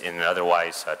consensus in an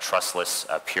otherwise trustless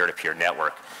peer-to-peer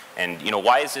network. And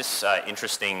why is this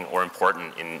interesting or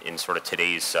important in sort of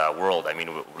today's world? I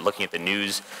mean, we're looking at the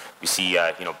news. We see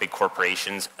big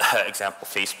corporations, example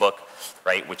Facebook,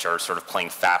 right, which are sort of playing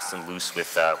fast and loose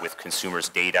with consumers'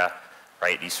 data,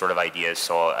 right? These sort of ideas.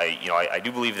 So I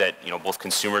do believe that both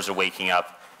consumers are waking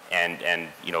up and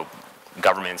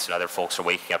governments and other folks are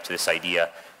waking up to this idea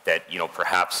that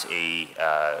perhaps a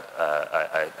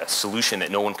solution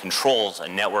that no one controls, a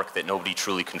network that nobody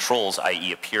truly controls,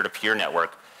 i.e. a peer-to-peer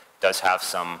network, does have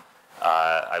some,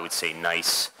 I would say,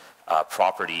 nice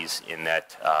properties in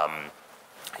that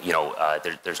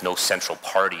there's no central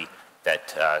party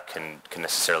that can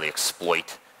necessarily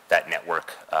exploit that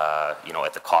network,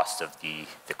 at the cost of the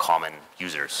common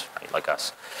users, right, like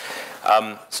us.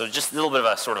 So just a little bit of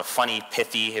a sort of funny,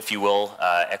 pithy, if you will,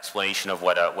 explanation of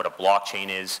what a blockchain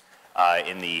is.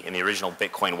 In the original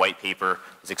Bitcoin white paper,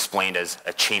 is explained as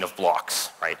a chain of blocks,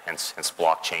 right? Hence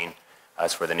blockchain.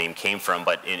 That's where the name came from.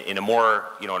 But in a more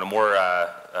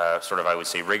sort of, I would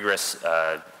say, rigorous,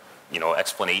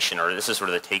 explanation, or this is sort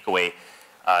of the takeaway.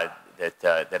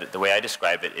 That the way I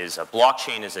describe it is a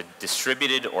blockchain is a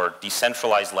distributed or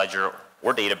decentralized ledger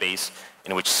or database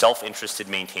in which self-interested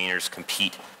maintainers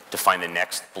compete to find the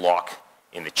next block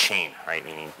in the chain, right?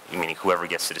 Meaning whoever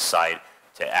gets to decide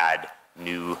to add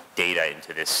new data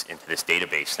into this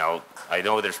database. Now, I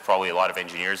know there's probably a lot of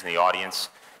engineers in the audience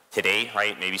today,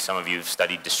 right? Maybe some of you have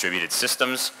studied distributed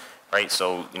systems, right?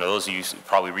 So, those of you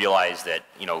probably realize that,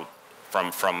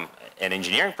 from an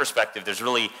engineering perspective, there's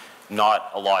really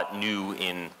not a lot new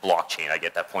in blockchain. I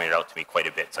get that pointed out to me quite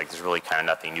a bit. It's like there's really kind of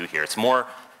nothing new here. It's more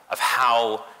of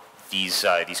how these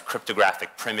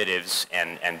cryptographic primitives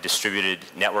and distributed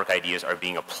network ideas are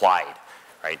being applied,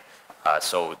 right?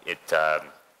 So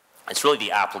it's really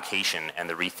the application and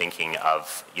the rethinking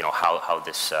of how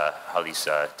these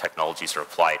technologies are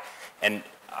applied. And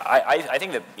I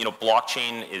think that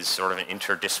blockchain is sort of an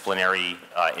interdisciplinary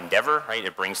endeavor, right?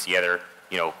 It brings together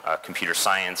computer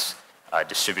science,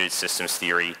 distributed systems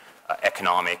theory,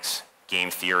 economics,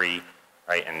 game theory,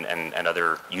 right, and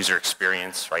other user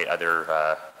experience, right,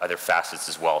 other facets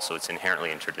as well. So it's inherently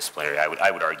interdisciplinary,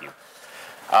 I would argue.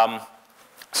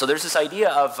 So there's this idea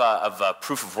of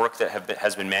proof of work that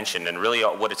has been mentioned, and really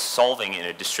what it's solving in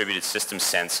a distributed system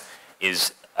sense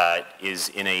is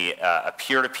in a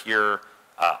peer-to-peer,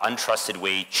 untrusted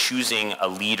way, choosing a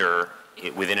leader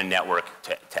within a network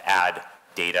to add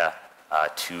data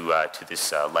to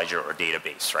this ledger or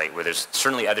database, right? Where there's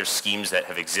certainly other schemes that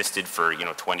have existed for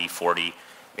 20, 40,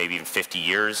 maybe even 50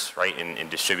 years, right? In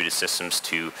distributed systems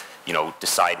to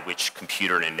decide which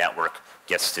computer in a network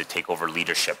gets to take over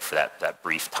leadership for that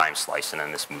brief time slice, and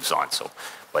then this moves on. So,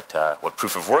 what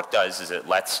proof of work does is it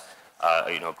lets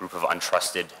a group of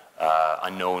untrusted,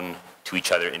 unknown to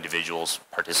each other individuals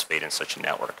participate in such a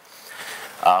network.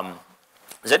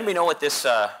 Does anybody know what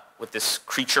this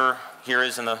creature here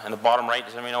is in the bottom right?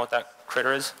 Does anybody know what that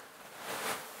critter is?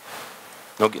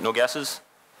 No guesses?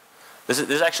 This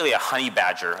is actually a honey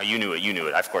badger. You knew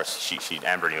it, of course,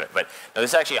 Amber knew it. But no,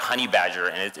 this is actually a honey badger,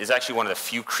 and it's actually one of the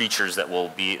few creatures that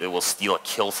will steal a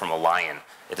kill from a lion.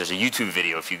 If there's a YouTube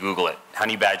video, if you Google it,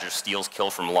 honey badger steals kill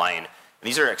from lion. And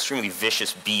these are extremely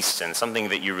vicious beasts and something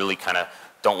that you really kind of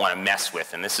don't want to mess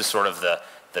with. And this is sort of the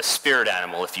spirit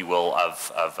animal, if you will,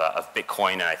 of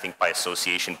Bitcoin, and I think by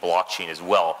association blockchain as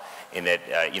well, in that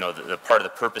the part of the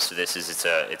purpose of this is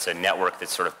it's a network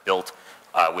that's sort of built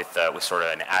with sort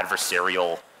of an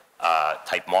adversarial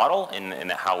type model in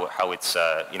how it's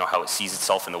how it sees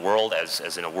itself in the world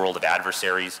as in a world of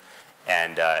adversaries,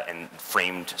 and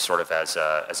framed sort of as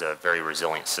a very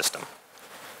resilient system.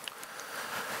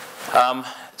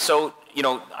 So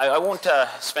I won't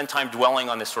spend time dwelling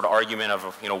on this sort of argument of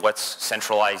what's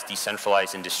centralized,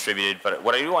 decentralized, and distributed. But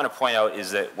what I do want to point out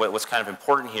is that what's kind of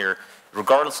important here,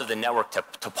 regardless of the network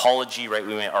topology, right?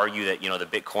 We may argue that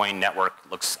the Bitcoin network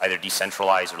looks either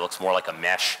decentralized or looks more like a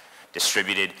mesh,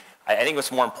 distributed. I think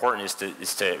what's more important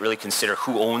is to really consider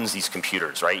who owns these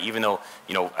computers, right? Even though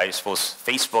I suppose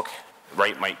Facebook,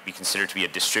 right, might be considered to be a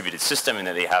distributed system in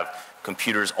that they have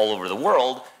computers all over the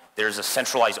world. There's a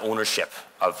centralized ownership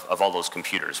of all those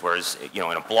computers, whereas in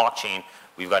a blockchain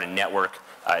we've got a network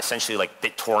essentially like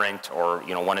BitTorrent or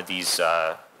one of these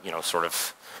sort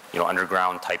of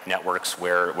underground type networks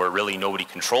where really nobody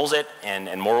controls it,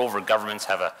 and moreover governments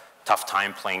have a tough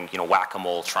time playing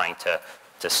whack-a-mole trying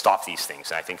to stop these things.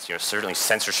 And I think certainly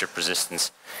censorship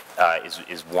resistance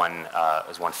is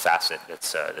one facet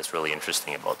that's really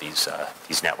interesting about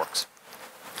these networks.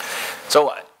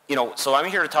 So. So I'm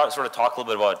here to talk a little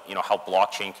bit about how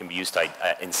blockchain can be used to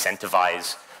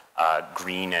incentivize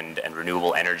green and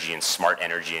renewable energy and smart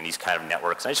energy and these kind of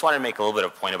networks. And I just wanted to make a little bit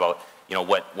of a point about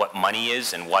what money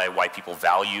is and why people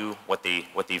value what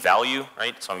they value,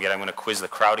 right? So again, I'm going to quiz the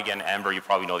crowd again. Amber, you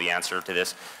probably know the answer to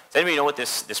this. Does anybody know what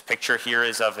this picture here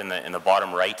is of in the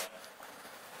bottom right?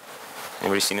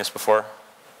 Anybody seen this before?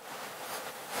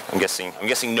 I'm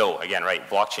guessing no. Again, right?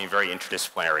 Blockchain, very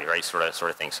interdisciplinary, right? Sort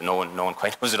of thing. So no one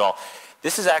quite knows it all.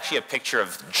 This is actually a picture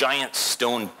of giant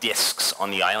stone discs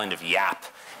on the island of Yap,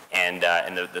 and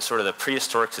the sort of the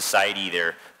prehistoric society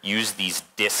there used these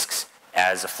discs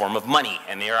as a form of money,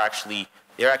 and they're actually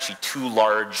too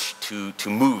large to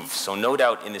move. So no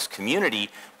doubt in this community,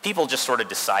 people just sort of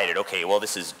decided, okay, well,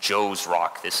 this is Joe's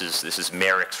rock, this is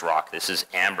Merrick's rock, this is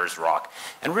Amber's rock.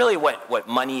 And really what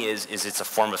money is it's a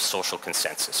form of social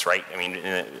consensus, right? I mean,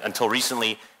 until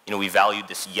recently, we valued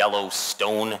this yellow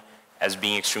stone as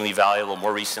being extremely valuable.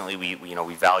 More recently,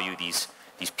 we value these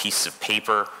pieces of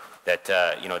paper that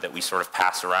that we sort of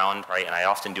pass around, right? And I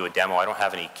often do a demo. I don't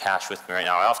have any cash with me right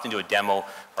now. I often do a demo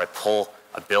where I pull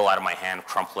a bill out of my hand,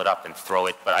 crumple it up, and throw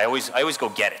it. But I always go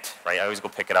get it, right? I always go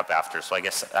pick it up after. So I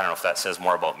guess I don't know if that says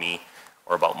more about me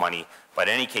or about money. But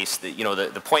in any case,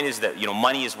 the point is that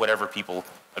money is whatever people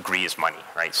agree is money,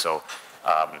 right? So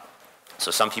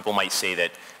so some people might say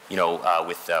that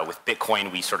with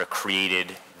Bitcoin we sort of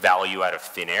created value out of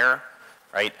thin air,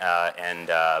 right?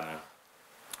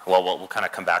 Well, we'll kind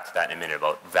of come back to that in a minute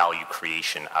about value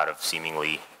creation out of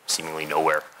seemingly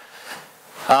nowhere.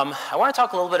 I want to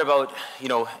talk a little bit about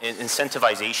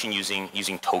incentivization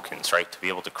using tokens, right? To be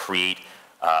able to create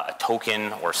a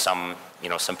token or some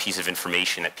piece of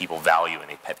information that people value and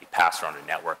they pass around a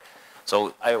network.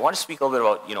 So I want to speak a little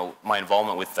bit about my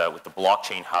involvement with the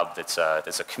Blockchain Hub. That's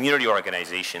a community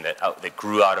organization that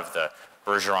grew out of the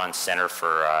Bergeron Center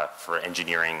for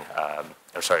Engineering.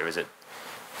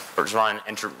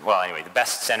 Well, anyway, the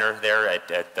best center there at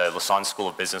the Lausanne School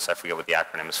of Business. I forget what the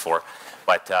acronym is for,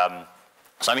 but.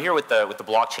 So I'm here with the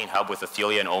Blockchain Hub with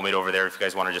Ophelia and Omid over there. If you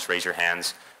guys want to just raise your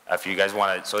hands. If you guys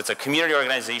want to, so it's a community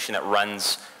organization that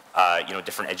runs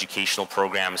different educational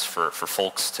programs for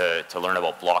folks to learn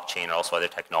about blockchain and also other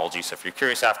technologies. So if you're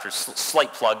curious after,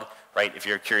 slight plug, right? If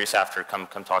you're curious after, come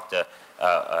talk to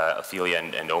Ophelia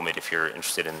and Omid if you're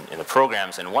interested in the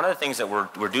programs. And one of the things that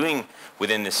we're doing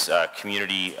within this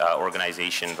community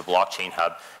organization, the Blockchain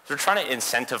Hub, is we're trying to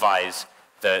incentivize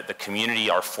the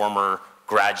community, our former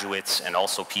graduates, and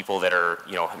also people that are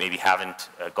maybe haven't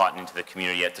gotten into the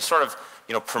community yet, to sort of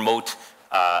promote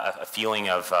a feeling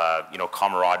of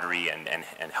camaraderie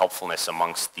and helpfulness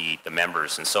amongst the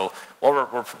members. And so what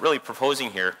we're really proposing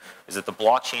here is that the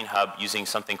Blockchain Hub, using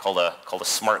something called a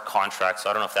smart contract. So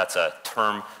I don't know if that's a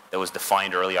term that was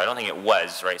defined earlier. I don't think it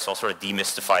was, right? So I'll sort of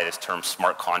demystify this term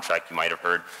smart contract you might have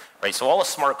heard, right? So all a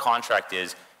smart contract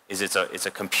is it's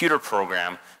a computer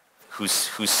program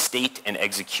whose state and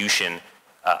execution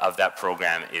of that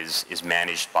program is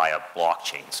managed by a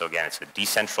blockchain. So again, it's a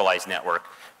decentralized network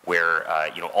where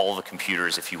you know, all the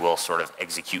computers, if you will, sort of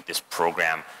execute this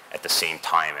program at the same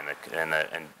time,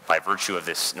 and by virtue of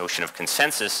this notion of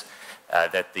consensus,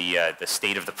 that the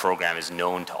state of the program is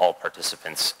known to all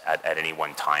participants at any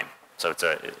one time. So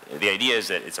the idea is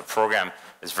that it's a program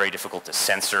that's very difficult to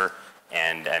censor,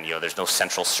 and you know, there's no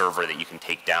central server that you can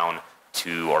take down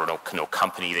or no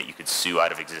company that you could sue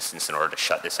out of existence in order to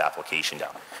shut this application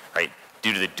down, right?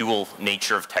 Due to the dual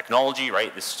nature of technology,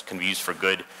 right? This can be used for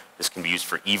good, this can be used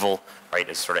for evil, right?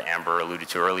 As sort of Amber alluded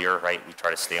to earlier, right? We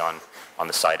try to stay on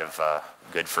the side of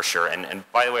good for sure. And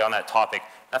by the way, on that topic,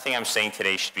 nothing I'm saying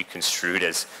today should be construed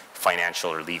as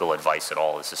financial or legal advice at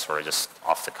all. This is sort of just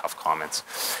off-the-cuff comments.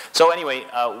 So anyway,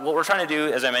 what we're trying to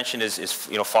do, as I mentioned, is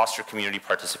you know, foster community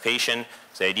participation.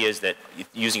 So the idea is that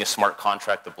using a smart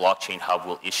contract, the blockchain hub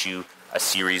will issue a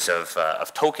series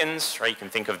of tokens, right? You can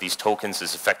think of these tokens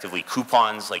as effectively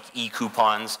coupons, like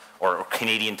e-coupons, or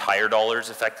Canadian Tire dollars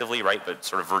effectively, right? But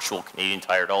sort of virtual Canadian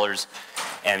Tire dollars.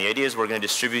 And the idea is we're going to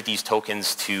distribute these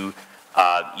tokens to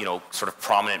you know, sort of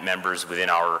prominent members within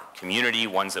our community,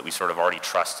 ones that we sort of already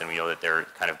trust and we know that they're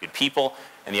kind of good people.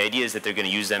 And the idea is that they're going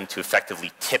to use them to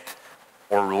effectively tip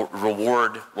or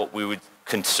reward what we would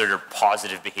consider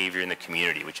positive behavior in the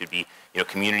community, which would be, you know,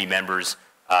 community members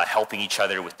helping each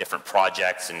other with different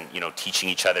projects and, you know, teaching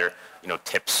each other, you know,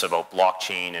 tips about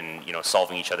blockchain and, you know,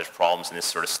 solving each other's problems and this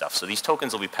sort of stuff. So these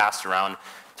tokens will be passed around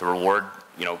to reward,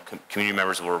 you know, community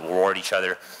members will reward each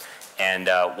other. And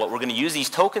what we're going to use these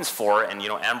tokens for, and you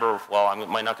know, Amber, well,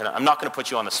 I'm not going to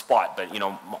put you on the spot, but you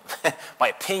know, my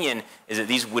opinion is that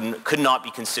these could not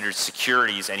be considered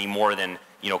securities any more than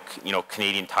you know,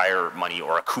 Canadian Tire money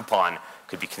or a coupon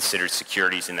could be considered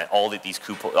securities, and that all these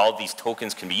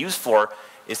tokens can be used for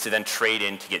is to then trade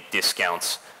in to get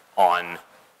discounts on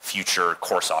future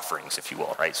course offerings, if you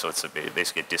will, right? So it's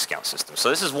basically a discount system. So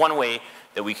this is one way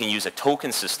that we can use a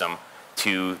token system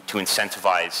to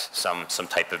incentivize some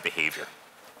type of behavior.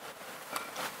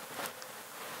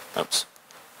 Oops,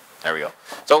 there we go.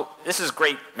 So this is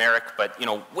great, Merrick, but you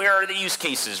know, where are the use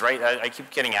cases, right? I keep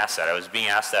getting asked that. I was being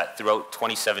asked that throughout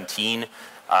 2017,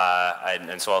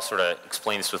 and so I'll sort of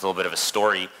explain this with a little bit of a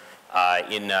story.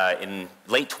 In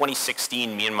late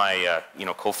 2016, me and my you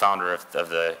know, co-founder of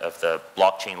the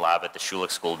blockchain lab at the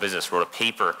Schulich School of Business wrote a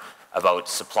paper about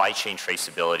supply chain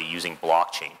traceability using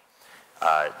blockchain.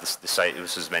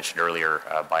 This was mentioned earlier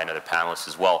by another panelist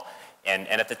as well. And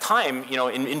at the time, you know,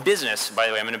 in business, by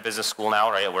the way, I'm in a business school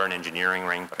now, right? We're an engineering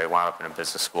ring, but I wound up in a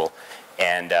business school.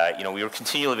 And, you know, we were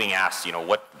continually being asked, you know,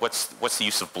 what's the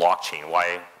use of blockchain?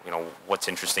 Why, you know, what's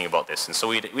interesting about this? And so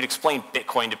we'd explain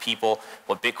Bitcoin to people,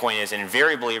 what Bitcoin is. And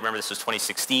invariably, remember this was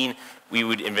 2016, we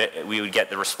would get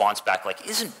the response back like,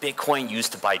 isn't Bitcoin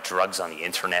used to buy drugs on the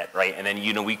internet, right? And then,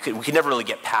 you know, we could never really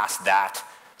get past that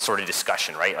sort of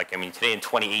discussion, right? Like, I mean, today in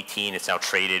 2018, it's now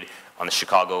traded on the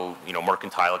Chicago, you know,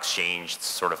 Mercantile Exchange. It's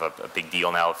sort of a big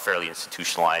deal now, fairly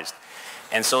institutionalized.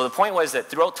 And so the point was that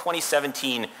throughout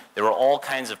 2017, there were all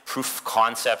kinds of proof of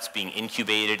concepts being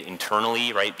incubated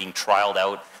internally, right, being trialed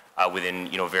out within,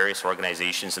 you know, various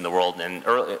organizations in the world. And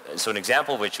so an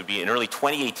example of which would be in early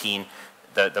 2018,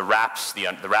 the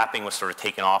wrapping was sort of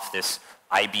taken off this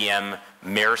IBM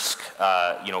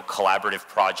Maersk, you know, collaborative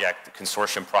project, the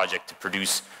consortium project to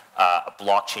produce a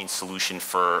blockchain solution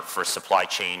for supply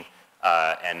chain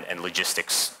and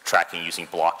logistics tracking using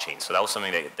blockchain. So that was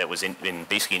something that was in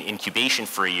basically an incubation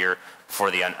for a year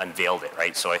before they unveiled it,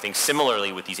 right? So I think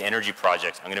similarly with these energy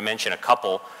projects, I'm going to mention a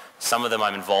couple. Some of them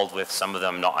I'm involved with, some of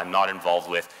them I'm not involved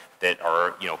with, that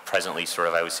are, you know, presently sort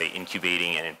of, I would say,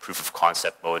 incubating and in proof of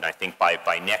concept mode. And I think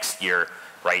by next year,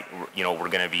 right, you know, we're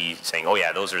going to be saying, oh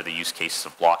yeah, those are the use cases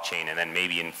of blockchain. And then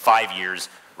maybe in 5 years,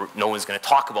 no one's going to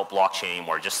talk about blockchain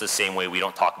anymore, just the same way we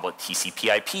don't talk about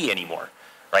TCP/IP anymore,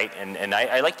 right? And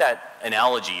I like that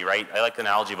analogy, right? I like the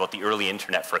analogy about the early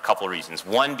internet for a couple of reasons.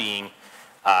 One being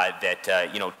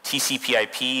that, you know,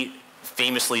 TCP/IP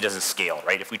famously doesn't scale,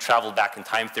 right? If we traveled back in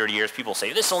time 30 years, people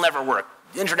say, this will never work.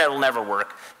 The internet will never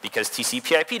work because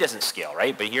TCP/IP doesn't scale,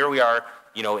 right? But here we are,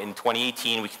 you know, in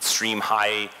 2018, we can stream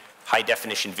high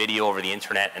definition video over the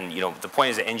internet, and you know, the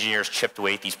point is that engineers chipped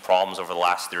away at these problems over the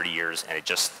last 30 years, and it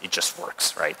just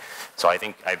works, right? So I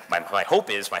think my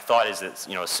thought is that,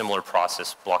 you know, a similar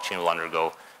process, blockchain will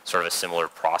undergo sort of a similar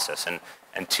process.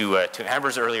 And to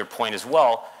Amber's earlier point as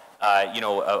well, you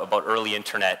know, about early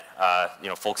internet, you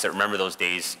know, folks that remember those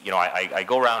days, you know, I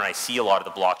go around and I see a lot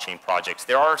of the blockchain projects.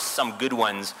 There are some good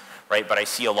ones, right? But I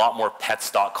see a lot more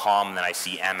pets.com than I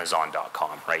see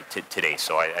amazon.com, right, today.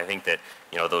 So I think that,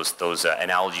 you know, those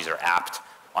analogies are apt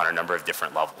on a number of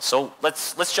different levels. So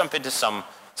let's jump into some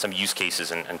use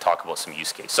cases and talk about some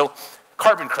use cases. So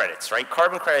carbon credits, right?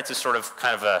 Carbon credits is sort of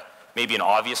kind of maybe an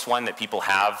obvious one that people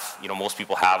have, most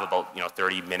people have about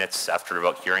 30 minutes after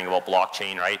about hearing about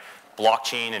blockchain, right?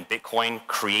 Blockchain and Bitcoin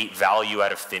create value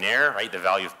out of thin air, right? The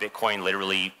value of Bitcoin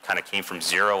literally kind of came from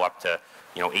 0 up to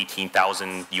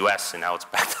 18,000 US, and now it's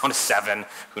back down to 7.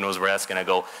 Who knows where that's going to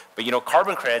go? But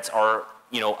carbon credits are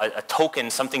a token,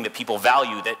 something that people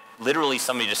value that literally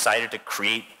somebody decided to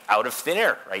create out of thin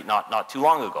air, right? Not too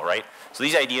long ago, right? So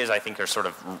these ideas I think are sort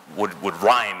of would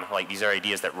rhyme, like these are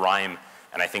ideas that rhyme,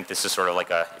 and I think this is sort of like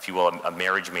a, if you will, a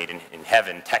marriage made in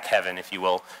heaven, tech heaven, if you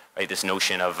will, right? This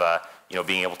notion of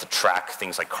being able to track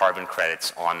things like carbon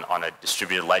credits on a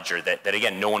distributed ledger that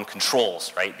again no one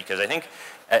controls, right? Because I think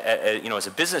as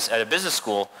a business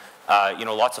school,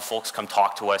 lots of folks come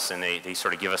talk to us and they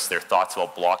sort of give us their thoughts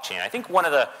about blockchain. I think one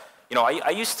of the,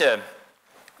 I used to,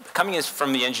 coming as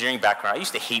from the engineering background, I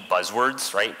used to hate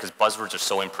buzzwords, right? Because buzzwords are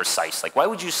so imprecise. Like, why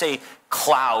would you say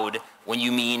cloud when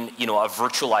you mean, a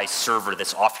virtualized server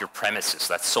that's off your premises?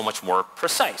 That's so much more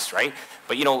precise, right?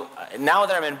 But, now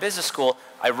that I'm in business school,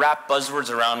 I wrap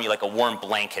buzzwords around me like a warm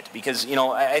blanket because,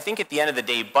 I think at the end of the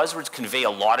day, buzzwords convey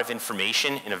a lot of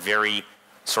information in a very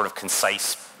sort of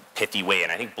concise, pithy way.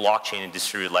 And I think blockchain and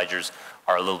distributed ledgers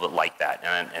are a little bit like that.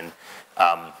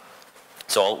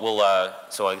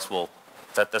 So I guess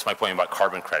that's my point about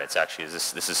carbon credits, actually,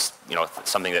 is this is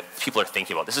something that people are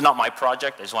thinking about. This is not my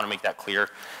project. I just want to make that clear.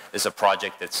 This is a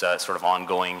project that's sort of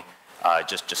ongoing,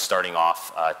 just starting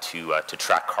off to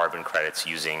track carbon credits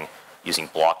using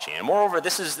blockchain. And moreover,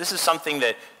 this is something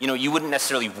that you wouldn't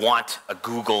necessarily want a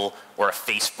Google or a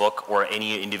Facebook or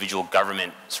any individual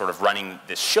government sort of running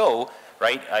this show,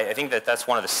 right? I think that's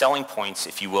one of the selling points,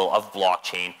 if you will, of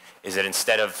blockchain, is that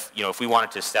instead of, if we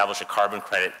wanted to establish a carbon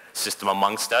credit system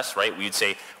amongst us, right, we'd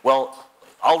say, well,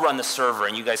 I'll run the server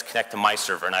and you guys connect to my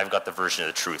server and I've got the version of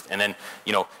the truth. And then,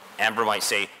 Amber might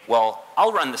say, well,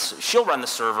 she'll run the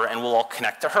server and we'll all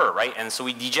connect to her, right? And so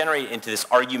we degenerate into this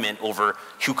argument over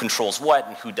who controls what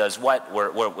and who does what, where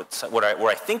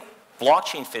I think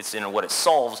blockchain fits in and what it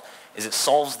solves is it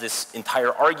solves this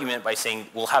entire argument by saying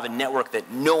we'll have a network that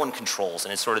no one controls,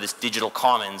 and it's sort of this digital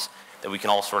commons that we can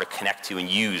all sort of connect to and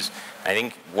use. And I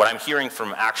think what I'm hearing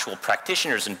from actual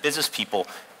practitioners and business people,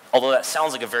 although that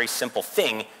sounds like a very simple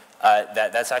thing,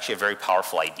 that's actually a very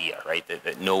powerful idea, right?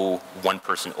 That no one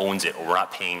person owns it, or we're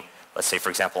not paying, let's say, for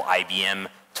example, IBM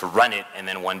to run it, and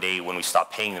then one day when we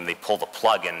stop paying them, they pull the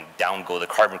plug and down go the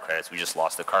carbon credits. We just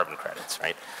lost the carbon credits,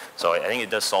 right? So I think it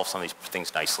does solve some of these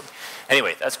things nicely.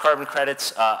 Anyway, that's carbon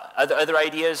credits. Other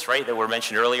ideas, right, that were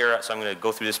mentioned earlier, so I'm going to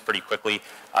go through this pretty quickly.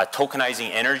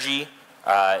 Tokenizing energy.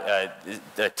 The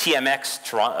TMX,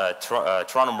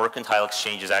 Toronto Mercantile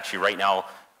Exchange, is actually right now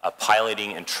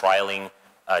piloting and trialing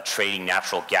trading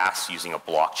natural gas using a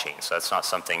blockchain. So that's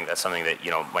something that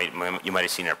you might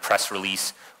have seen in a press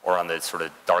release or on the sort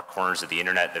of dark corners of the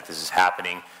internet that this is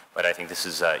happening. But I think this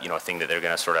is a thing that they're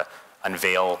going to sort of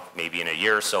unveil maybe in a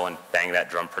year or so and bang that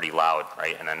drum pretty loud,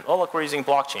 right? And then, oh look, we're using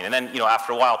blockchain. And then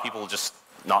after a while, people will just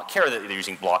not care that they're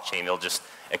using blockchain. They'll just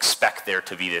expect there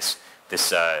to be this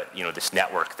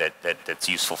network that's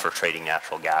useful for trading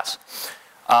natural gas.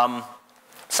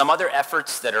 Some other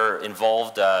efforts that are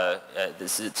involved,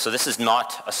 this is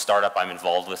not a startup I'm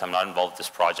involved with. I'm not involved with this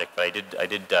project, but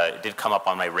it did come up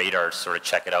on my radar to sort of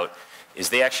check it out, is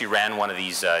they actually ran one of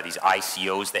these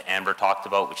ICOs that Amber talked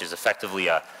about, which is effectively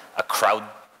a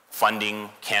crowdfunding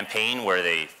campaign where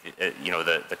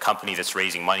the company that's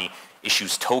raising money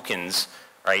issues tokens,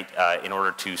 right, in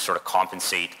order to sort of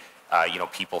compensate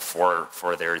people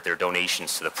for their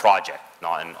donations to the project.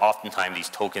 And oftentimes these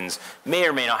tokens may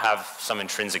or may not have some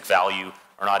intrinsic value,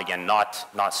 or not. Again, not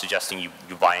suggesting you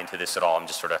buy into this at all. I'm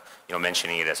just sort of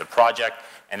mentioning it as a project.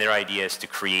 And their idea is to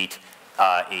create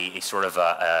a sort of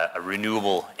a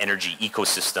renewable energy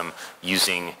ecosystem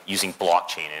using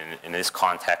blockchain. And in this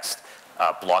context,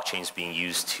 blockchain is being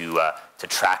used to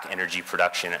track energy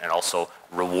production and also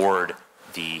reward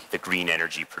the green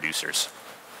energy producers.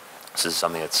 This is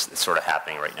something that's sort of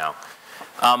happening right now.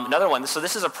 Another one, so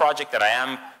this is a project that I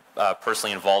am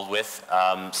personally involved with.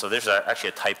 So there's actually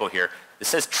a typo here. This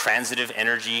says transitive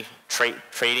energy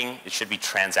trading. It should be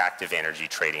transactive energy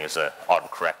trading is an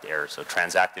autocorrect error. So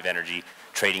transactive energy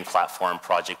trading platform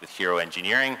project with Hero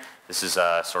Engineering. This is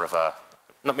sort of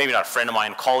maybe not a friend of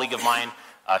mine, colleague of mine,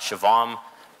 Shivam.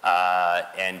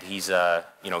 And he's the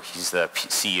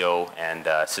CEO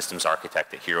and systems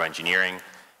architect at Hero Engineering.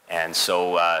 And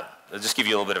so I'll just give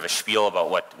you a little bit of a spiel about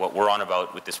what we're on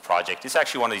about with this project. It's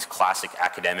actually one of these classic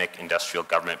academic industrial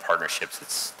government partnerships.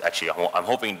 It's actually, I'm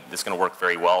hoping it's going to work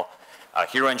very well.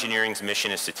 Hero Engineering's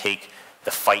mission is to take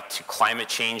the fight to climate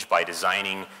change by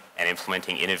designing and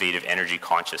implementing innovative energy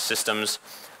conscious systems.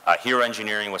 Hero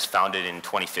Engineering was founded in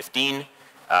 2015,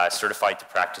 certified to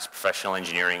practice professional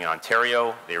engineering in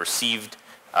Ontario. They received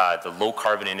the Low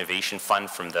Carbon Innovation Fund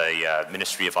from the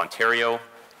Ministry of Ontario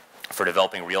for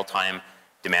developing real-time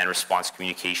demand response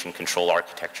communication control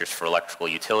architectures for electrical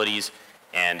utilities.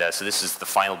 And so this is the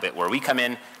final bit where we come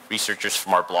in. Researchers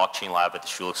from our blockchain lab at the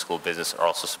Schulich School of Business are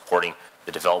also supporting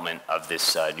the development of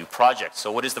this new project.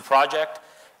 So what is the project?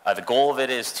 The goal of it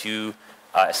is to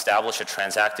establish a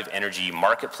transactive energy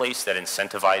marketplace that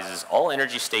incentivizes all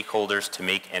energy stakeholders to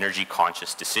make energy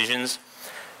conscious decisions.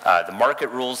 The market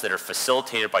rules that are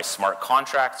facilitated by smart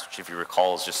contracts, which if you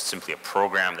recall is just simply a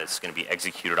program that's going to be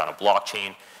executed on a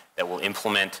blockchain that will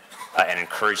implement and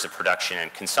encourage the production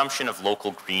and consumption of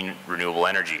local green renewable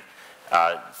energy.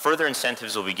 Further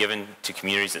incentives will be given to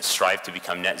communities that strive to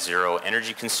become net zero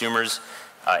energy consumers.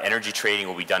 Energy trading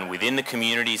will be done within the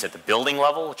communities at the building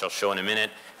level, which I'll show in a minute,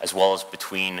 as well as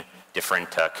between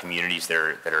different communities that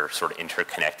are sort of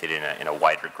interconnected in a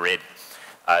wider grid.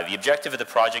 The objective of the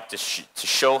project is to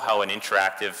show how an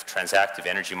interactive, transactive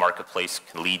energy marketplace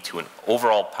can lead to an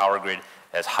overall power grid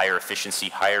that has higher efficiency,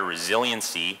 higher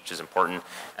resiliency, which is important,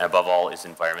 and above all is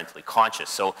environmentally conscious.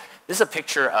 So this is a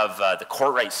picture of the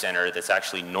Courtright Centre that's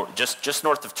actually just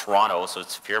north of Toronto. So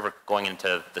if you're ever going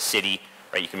into the city,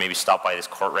 right, you can maybe stop by this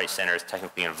Courtright Centre. It's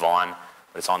technically in Vaughan,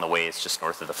 but it's on the way. It's just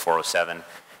north of the 407.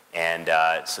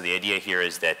 And so the idea here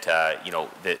is that,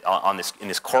 in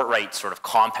this Courtright sort of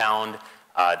compound,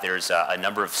 there's a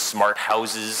number of smart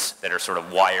houses that are sort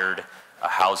of wired,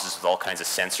 houses with all kinds of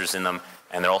sensors in them.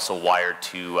 And they're also wired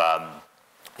to, I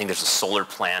think there's a solar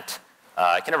plant.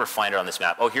 I can never find it on this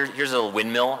map. Oh, here's a little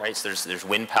windmill, right? So there's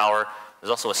wind power.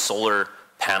 There's also a solar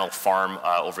panel farm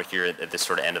over here at this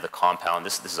sort of end of the compound.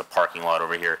 This is a parking lot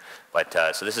over here. But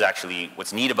so this is actually,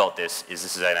 what's neat about this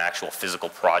is an actual physical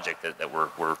project that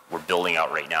we're building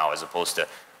out right now, as opposed to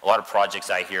a lot of projects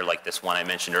I hear, like this one I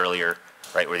mentioned earlier,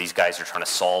 right, where these guys are trying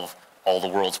to solve all the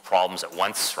world's problems at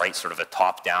once, right? Sort of a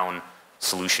top-down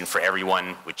solution for everyone,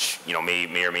 which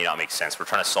may or may not make sense. We're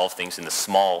trying to solve things in the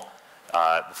small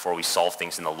before we solve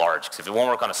things in the large. Because if it won't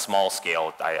work on a small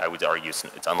scale, I would argue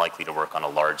it's unlikely to work on a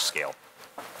large scale.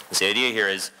 So the idea here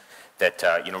is that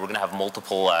we're going to have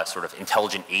multiple sort of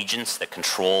intelligent agents that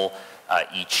control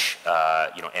each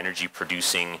energy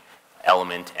producing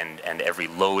element and every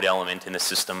load element in the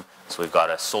system. So we've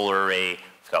got a solar array.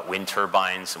 We've got wind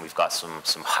turbines, and we've got some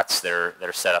huts that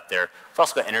are set up there. We've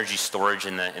also got energy storage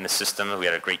in the system. We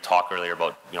had a great talk earlier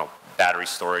about battery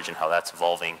storage and how that's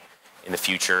evolving in the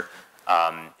future.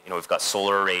 We've got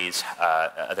solar arrays,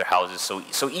 other houses.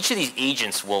 So each of these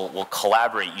agents will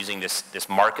collaborate using this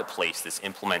marketplace that's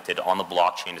implemented on the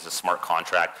blockchain as a smart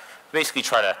contract. Basically,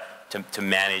 try to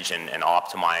manage and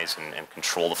optimize and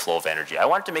control the flow of energy. I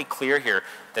wanted to make clear here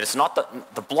that it's not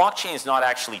the blockchain is not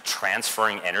actually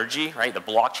transferring energy, right? The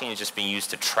blockchain is just being used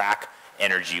to track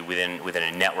energy within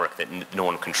a network that no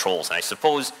one controls. And I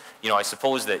suppose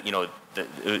that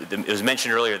it was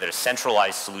mentioned earlier that a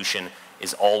centralized solution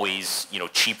is always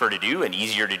cheaper to do and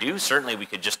easier to do. Certainly, we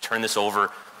could just turn this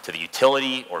over to the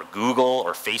utility or Google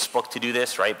or Facebook to do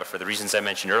this, right? But for the reasons I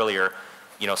mentioned earlier,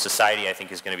 society, I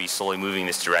think, is going to be slowly moving in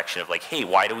this direction of like, hey,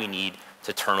 why do we need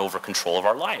to turn over control of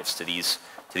our lives to these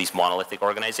monolithic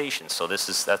organizations? So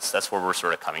that's where we're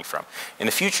sort of coming from. In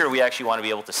the future, we actually want to be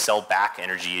able to sell back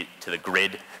energy to the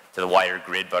grid, to the wider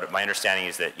grid. But my understanding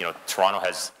is that Toronto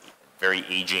has very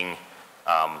aging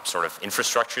sort of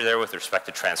infrastructure there with respect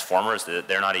to transformers. That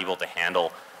they're not able to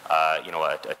handle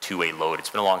a two-way load.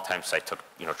 It's been a long time since I took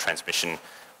transmission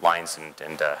lines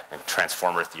and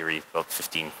transformer theory, about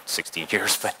 15, 16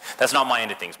 years, but that's not my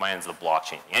end of things. My end is the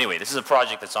blockchain. Anyway, this is a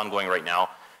project that's ongoing right now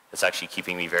that's actually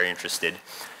keeping me very interested.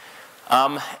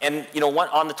 On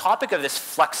the topic of this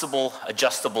flexible,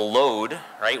 adjustable load,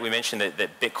 right, we mentioned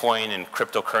that Bitcoin and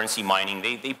cryptocurrency mining,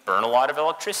 they burn a lot of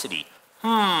electricity.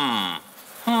 On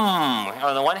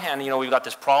the one hand, we've got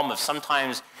this problem of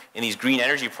sometimes in these green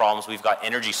energy problems, we've got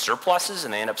energy surpluses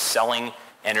and they end up selling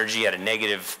energy at a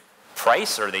negative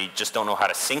price, or they just don't know how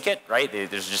to sink it, right?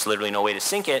 There's just literally no way to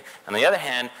sink it. On the other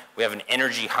hand, we have an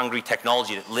energy-hungry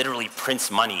technology that literally prints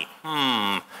money.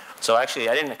 So actually,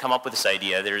 I didn't come up with this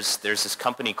idea. There's this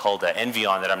company called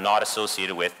Envion that I'm not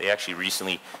associated with. They actually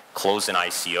recently closed an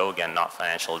ICO, again, not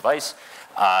financial advice,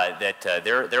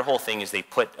 their whole thing is they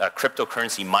put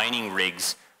cryptocurrency mining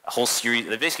rigs, a whole series,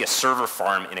 they're basically a server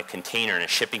farm in a container, in a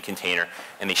shipping container,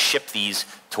 and they ship these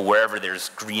to wherever there's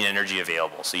green energy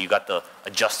available. So you've got the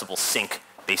adjustable sink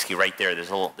basically right there. There's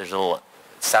a little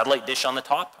satellite dish on the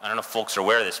top. I don't know if folks are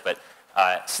aware of this, but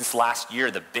since last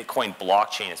year, the Bitcoin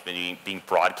blockchain has been being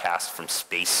broadcast from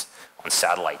space on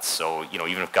satellites. So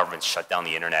even if governments shut down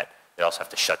the internet, they also have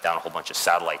to shut down a whole bunch of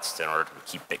satellites in order to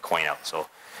keep Bitcoin out. So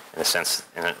in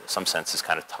some sense, it's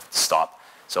kind of tough to stop.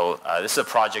 So this is a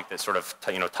project that sort of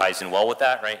ties in well with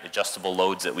that, right? Adjustable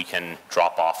loads that we can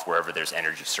drop off wherever there's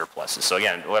energy surpluses. So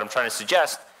again, what I'm trying to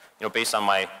suggest, based on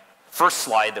my first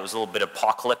slide that was a little bit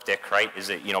apocalyptic, right, is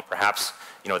that perhaps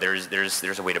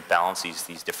there's a way to balance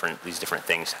these different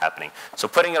things happening. So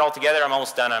putting it all together, I'm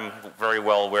almost done. I'm very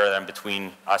well aware that I'm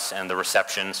between us and the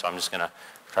reception, so I'm just going to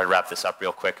try to wrap this up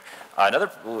real quick.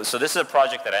 So this is a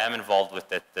project that I am involved with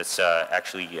that's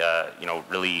actually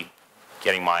really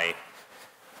getting my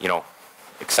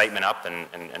excitement up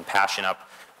and passion up.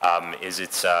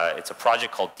 It's a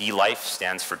project called D-Life,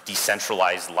 stands for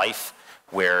Decentralized Life,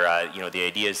 where the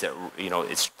idea is that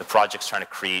the project's trying to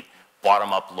create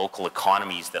bottom-up local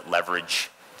economies that leverage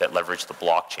the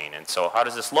blockchain. And so how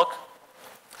does this look?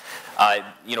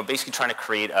 Basically trying to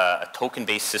create a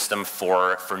token-based system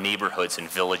for neighborhoods and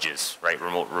villages, right?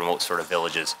 Remote sort of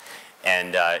villages.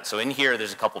 And so in here,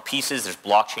 there's a couple pieces. There's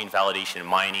blockchain validation and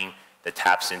mining that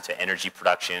taps into energy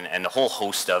production, and a whole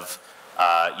host of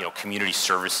community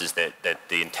services that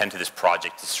the intent of this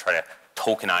project is to try to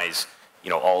tokenize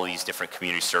all these different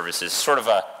community services, sort of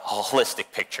a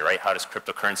holistic picture, right? How does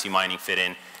cryptocurrency mining fit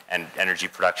in and energy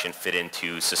production fit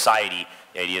into society?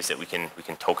 The idea is that we can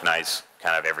tokenize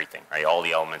kind of everything, right? All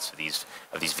the elements of these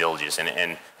villages.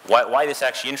 And why this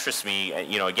actually interests me,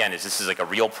 again, is this is like a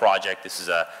real project. This is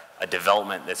a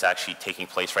development that's actually taking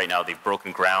place right now. They've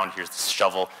broken ground. Here's the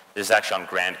shovel. This is actually on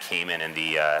Grand Cayman in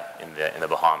the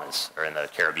Bahamas or in the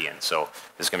Caribbean. So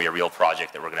this is going to be a real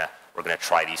project that we're gonna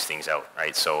try these things out,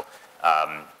 right? So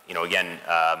again,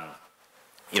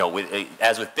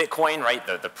 as with Bitcoin, right?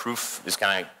 The proof is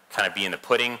kind of be in the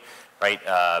pudding, right?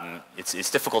 It's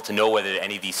difficult to know whether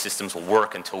any of these systems will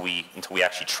work until we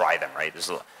actually try them, right?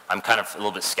 I'm kind of a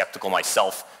little bit skeptical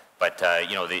myself. But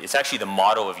it's actually the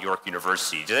motto of York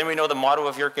University. Does anybody know the motto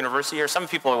of York University? Or some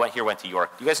people went to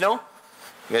York. Do you guys know?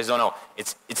 You guys don't know.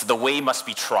 It's the way must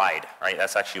be tried, right?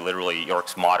 That's actually literally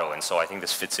York's motto. And so I think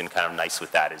this fits in kind of nice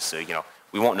with that. Is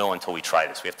we won't know until we try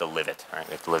this. We have to live it, right?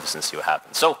 We have to live this and see what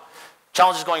happens. So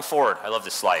challenges going forward. I love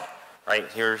this slide, right?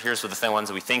 Here's the ones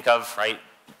that we think of, right?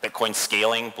 Bitcoin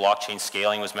scaling, blockchain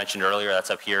scaling was mentioned earlier. That's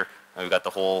up here. And we've got the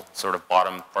whole sort of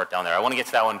bottom part down there. I want to get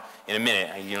to that one in a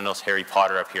minute. You know, Harry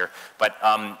Potter up here. But,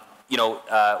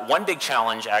 one big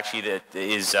challenge actually that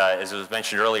is, as it was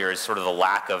mentioned earlier, is sort of the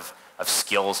lack of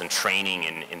skills and training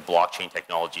in blockchain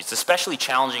technology. It's especially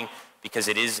challenging because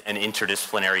it is an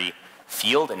interdisciplinary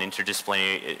field, an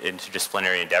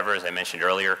interdisciplinary endeavor, as I mentioned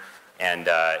earlier. And,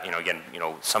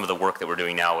 some of the work that we're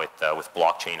doing now with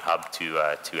Blockchain Hub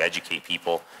to educate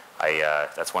people,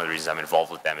 that's one of the reasons I'm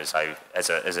involved with them. Is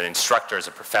as an instructor, as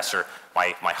a professor,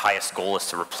 my highest goal is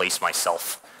to replace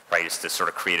myself, right? Is to sort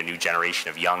of create a new generation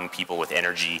of young people with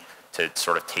energy to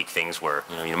sort of take things where,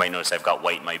 you might notice I've got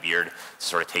white in my beard, to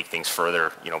sort of take things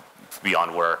further,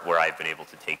 beyond where I've been able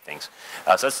to take things.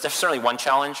 So that's certainly one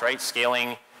challenge, right?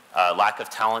 Scaling, lack of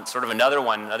talent. Sort of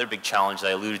another big challenge that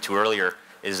I alluded to earlier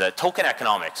is token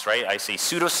economics, right? I say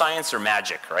pseudoscience or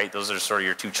magic, right? Those are sort of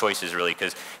your two choices, really,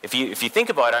 because if you think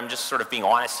about it, I'm just sort of being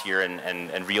honest here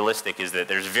and realistic, is that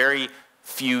there's very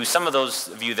few, some of those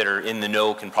of you that are in the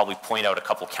know can probably point out a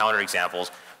couple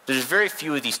counterexamples. There's very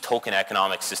few of these token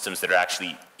economic systems that are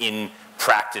actually in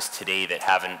practice today that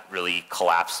haven't really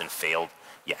collapsed and failed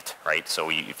yet, right? So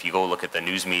if you go look at the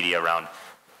news media around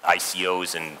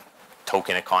ICOs and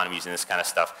token economies and this kind of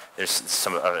stuff, there's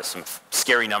some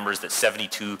scary numbers that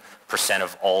 72%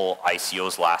 of all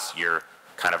ICOs last year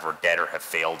kind of are dead or have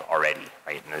failed already,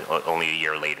 right? And only a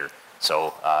year later.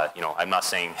 So, I'm not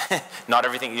saying not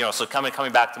everything, so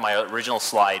coming back to my original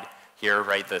slide here,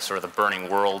 right? The sort of the burning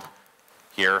world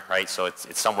here, right? So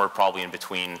it's somewhere probably in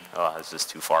between, this is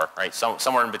too far, right?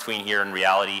 Somewhere in between here and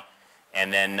reality.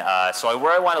 And then,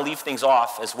 where I want to leave things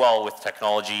off as well with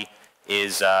technology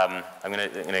is, I'm gonna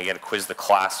get to quiz the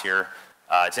class here.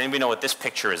 Does anybody know what this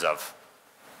picture is of?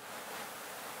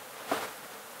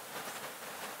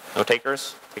 No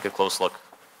takers? Take a close look.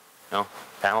 No?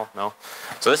 Panel? No?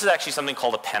 So this is actually something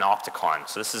called a panopticon.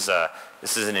 So this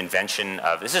is an invention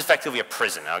of, this is effectively a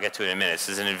prison. I'll get to it in a minute. This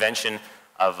is an invention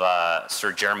of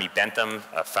Sir Jeremy Bentham,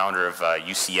 founder of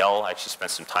UCL. I actually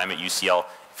spent some time at UCL.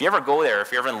 If you ever go there,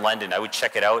 if you're ever in London, I would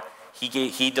check it out.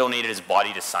 He donated his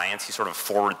body to science. He's sort of a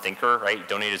forward thinker, right? He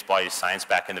donated his body to science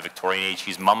back in the Victorian age.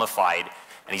 He's mummified,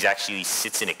 and he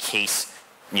sits in a case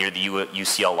near the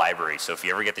UCL library. So if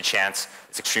you ever get the chance,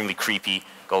 it's extremely creepy.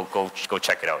 Go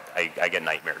check it out. I get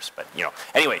nightmares, but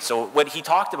Anyway, so what he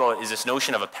talked about is this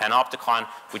notion of a panopticon,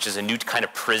 which is a new kind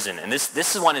of prison. And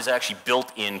this one is actually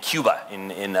built in Cuba,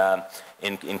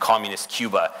 in communist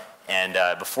Cuba. And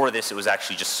before this, it was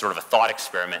actually just sort of a thought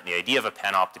experiment. And the idea of a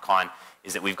panopticon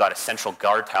is that we've got a central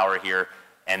guard tower here,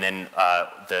 and then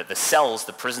the cells,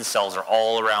 the prison cells, are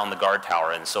all around the guard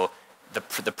tower. And so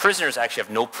the prisoners actually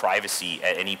have no privacy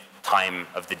at any time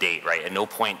of the day, right? At no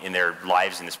point in their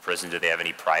lives in this prison do they have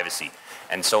any privacy.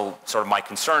 And so sort of my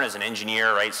concern as an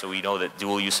engineer, right, so we know that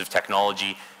dual use of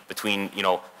technology between,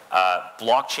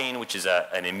 blockchain, which is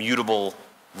an immutable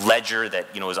ledger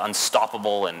that, is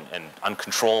unstoppable and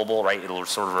uncontrollable, right? It'll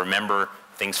sort of remember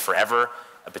things forever.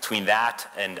 Between that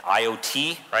and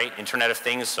IoT, right, Internet of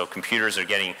Things, so computers are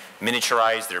getting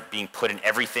miniaturized, they're being put in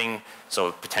everything,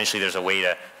 so potentially there's a way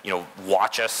to,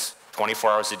 watch us 24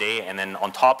 hours a day, and then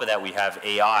on top of that we have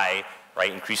AI,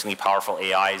 right, increasingly powerful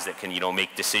AIs that can,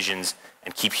 make decisions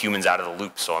and keep humans out of the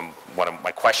loop. So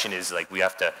my question is, like, we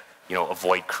have to,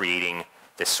 avoid creating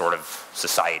this sort of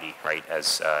society, right,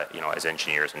 as, as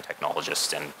engineers and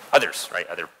technologists and others, right,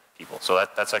 other people. So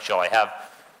that's actually all I have.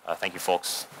 Thank you,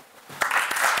 folks.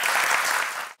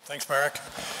 Thanks, Marek.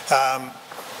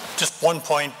 Just one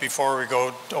point before we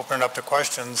go open it up to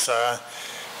questions.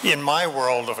 In my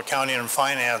world of accounting and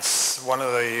finance, one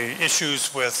of the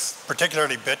issues with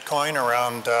particularly Bitcoin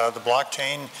around the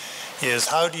blockchain is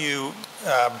how do you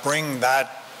bring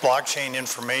that blockchain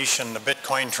information, the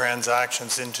Bitcoin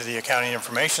transactions, into the accounting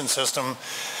information system,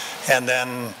 and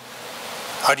then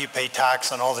how do you pay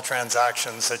tax on all the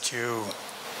transactions that you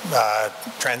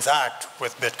transact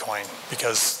with Bitcoin?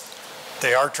 Because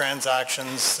they are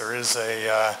transactions, there is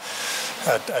a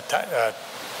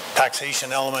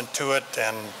taxation element to it,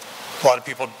 and a lot of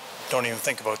people don't even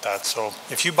think about that. So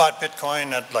if you bought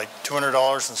Bitcoin at like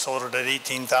 $200 and sold it at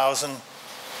 $18,000,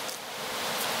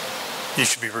 you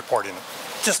should be reporting it.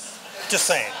 Just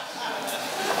saying.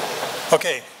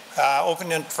 Okay,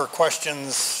 open it for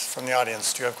questions from the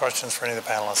audience. Do you have questions for any of the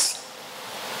panelists?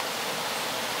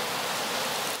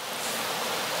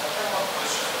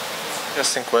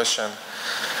 Interesting question,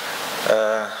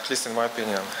 at least in my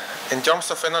opinion. In terms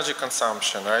of energy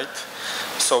consumption, right?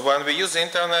 So when we use the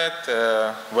internet,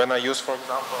 when I use, for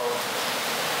example,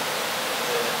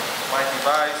 my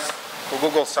device to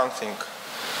Google something,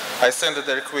 I send it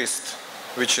a request,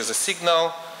 which is a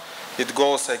signal. It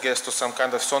goes, I guess, to some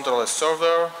kind of centralized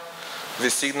server. The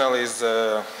signal is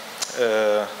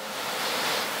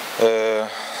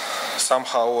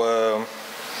somehow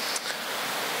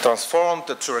transformed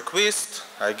to request.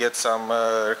 I get some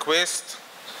request.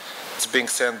 It's being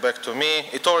sent back to me.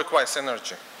 It all requires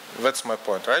energy. That's my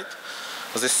point, right?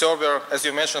 The server, as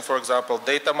you mentioned, for example,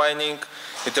 data mining,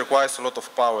 it requires a lot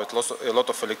of power, a lot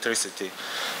of electricity.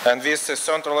 And these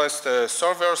centralized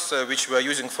servers, which we are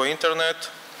using for internet,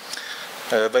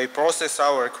 they process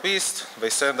our request, they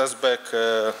send us back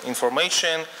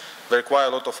information, they require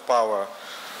a lot of power.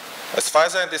 As far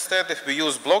as I understand, if we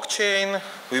use blockchain,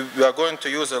 we are going to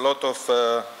use a lot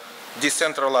of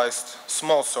decentralized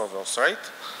small servers, right?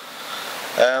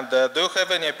 And do you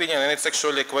have any opinion, and it's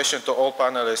actually a question to all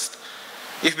panelists,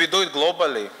 if we do it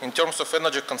globally, in terms of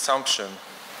energy consumption,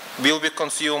 will we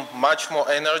consume much more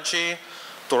energy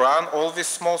to run all these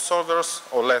small servers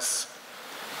or less?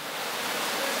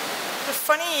 The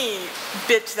funny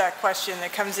bit to that question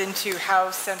that comes into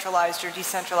how centralized or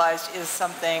decentralized is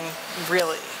something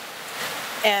really.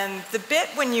 And the bit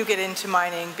when you get into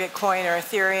mining Bitcoin or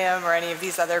Ethereum or any of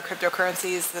these other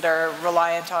cryptocurrencies that are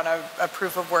reliant on a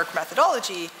proof of work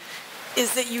methodology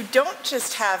is that you don't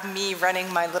just have me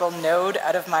running my little node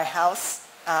out of my house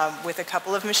with a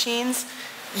couple of machines.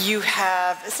 You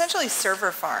have essentially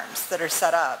server farms that are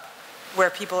set up where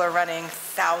people are running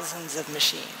thousands of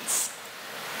machines.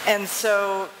 And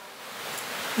so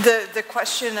the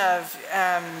question of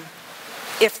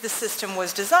if the system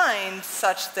was designed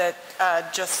such that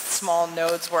just small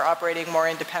nodes were operating more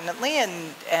independently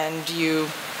and you,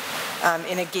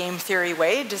 in a game theory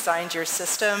way, designed your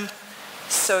system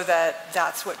so that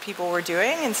that's what people were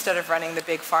doing instead of running the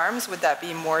big farms, would that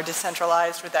be more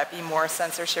decentralized? Would that be more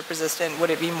censorship resistant? Would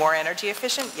it be more energy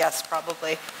efficient? Yes,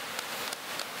 probably.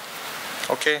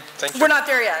 Okay, thank you. We're not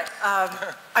there yet.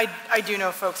 I do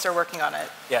know folks are working on it.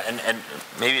 Yeah, and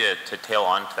maybe to tail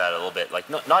on to that a little bit, like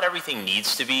not everything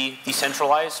needs to be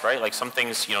decentralized, right? Like some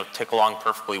things, tick along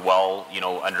perfectly well,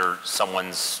 under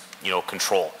someone's,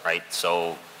 control, right?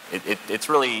 So it's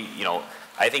really,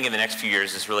 I think in the next few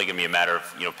years, it's really going to be a matter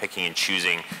of, picking and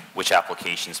choosing which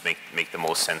applications make the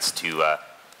most sense to,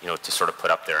 to sort of put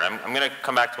up there. And I'm going to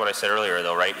come back to what I said earlier,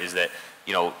 though, right? Is that,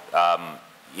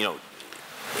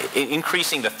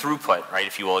 increasing the throughput, right,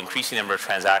 if you will, increasing the number of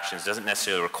transactions doesn't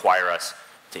necessarily require us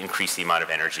to increase the amount of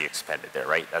energy expended there,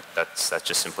 right? That's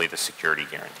just simply the security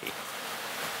guarantee.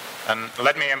 And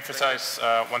let me emphasize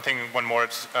one thing one more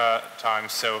time.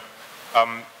 So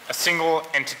a single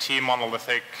entity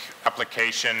monolithic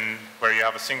application where you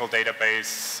have a single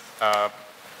database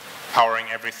powering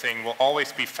everything will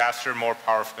always be faster, more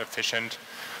power efficient.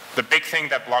 The big thing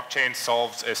that blockchain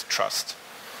solves is trust.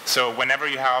 So whenever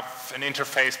you have an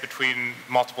interface between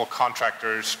multiple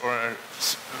contractors or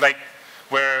like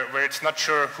where it's not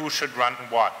sure who should run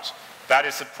what, that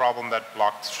is a problem that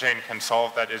blockchain can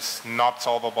solve that is not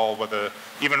solvable with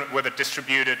even with a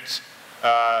distributed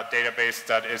database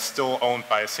that is still owned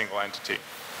by a single entity.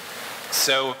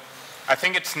 So I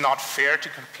think it's not fair to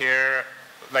compare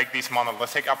like these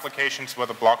monolithic applications with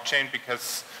a blockchain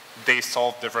because they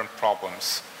solve different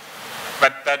problems.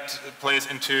 But that plays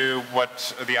into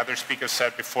what the other speakers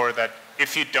said before, that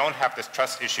if you don't have this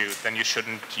trust issue, then you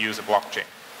shouldn't use a blockchain.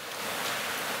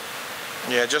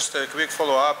 Yeah, just a quick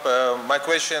follow-up. My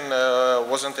question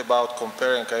wasn't about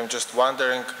comparing. I'm just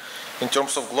wondering in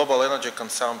terms of global energy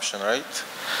consumption, right?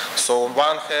 So on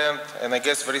one hand, and I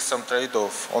guess there is some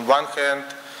trade-off, on one hand,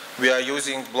 we are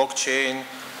using blockchain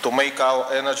to make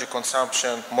our energy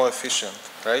consumption more efficient,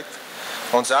 right?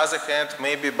 On the other hand,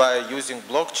 maybe by using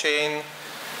blockchain,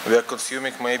 we are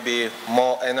consuming maybe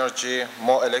more energy,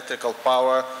 more electrical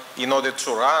power in order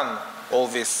to run all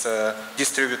these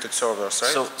distributed servers,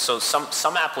 right? So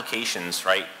some applications,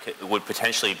 right, would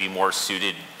potentially be more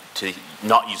suited to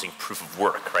not using proof of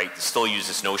work, right? Still use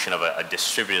this notion of a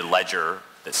distributed ledger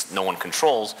that no one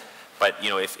controls. But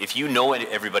if you know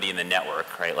everybody in the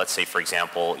network, right? Let's say, for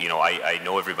example, I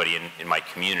know everybody in my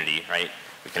community, right?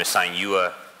 We can assign you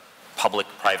a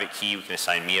public-private key. We can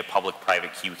assign me a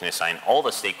public-private key. We can assign all the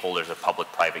stakeholders a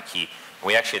public-private key. And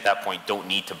we actually, at that point, don't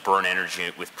need to burn energy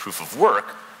with proof of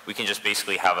work. We can just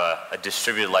basically have a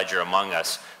distributed ledger among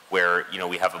us where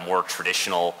we have a more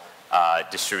traditional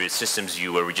distributed systems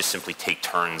view where we just simply take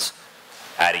turns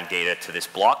adding data to this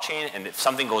blockchain. And if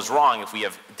something goes wrong, if we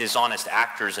have dishonest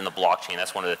actors in the blockchain,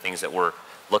 that's one of the things that we're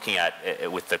looking at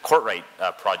with the Courtright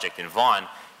project in Vaughan,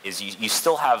 is you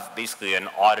still have basically an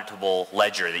auditable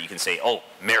ledger that you can say, oh,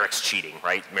 Merrick's cheating,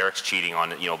 right? Merrick's cheating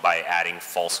on, by adding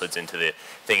falsehoods into the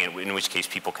thing, in which case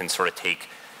people can sort of take,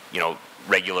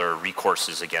 regular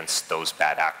recourses against those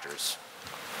bad actors.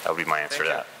 That would be my answer to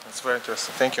that. That's very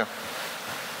interesting. Thank you.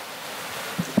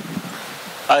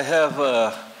 I have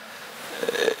a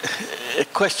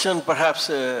question, perhaps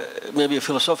maybe a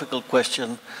philosophical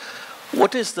question.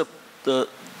 What is the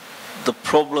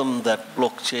problem that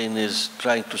blockchain is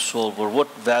trying to solve, or what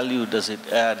value does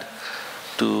it add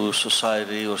to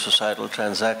society or societal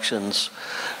transactions?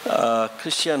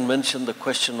 Christian mentioned the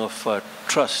question of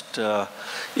trust.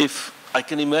 If I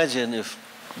can imagine if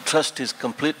trust is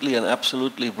completely and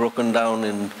absolutely broken down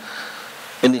in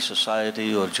any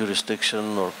society or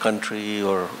jurisdiction or country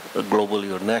or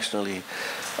globally or nationally,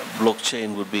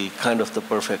 blockchain would be kind of the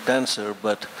perfect answer.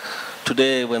 But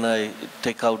today, when I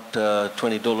take out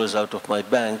 $20 out of my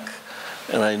bank,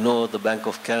 and I know the Bank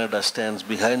of Canada stands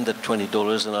behind that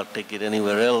 $20 and I'll take it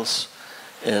anywhere else,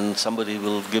 and somebody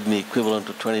will give me equivalent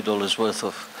to $20 worth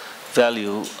of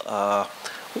value,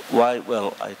 why?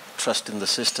 Well, I trust in the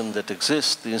system that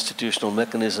exists, the institutional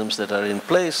mechanisms that are in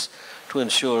place to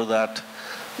ensure that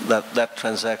that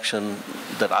transaction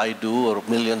that I do or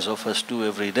millions of us do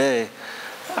every day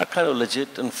are kind of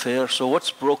legit and fair. So what's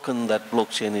broken that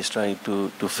blockchain is trying to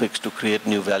fix to create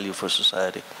new value for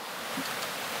society?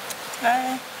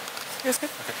 Here's good.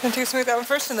 Okay. Can you take that one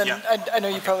first, and then yeah. I know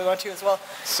you probably want to as well.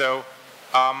 So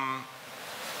let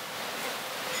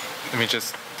me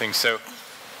just think. So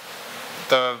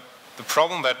the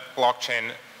problem that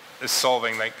blockchain is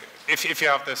solving, like if you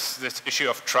have this issue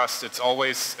of trust, it's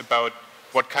always about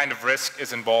what kind of risk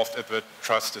is involved if the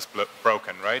trust is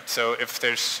broken, right? So if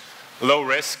there's low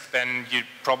risk, then you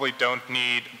probably don't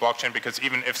need blockchain because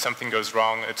even if something goes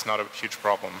wrong, it's not a huge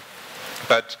problem.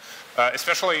 But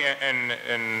especially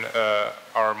in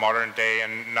our modern day,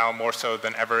 and now more so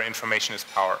than ever, information is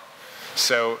power.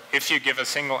 So if you give a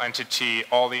single entity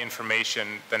all the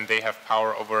information, then they have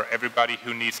power over everybody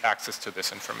who needs access to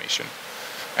this information.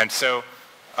 And so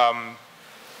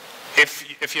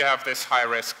if you have this high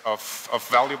risk of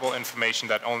valuable information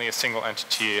that only a single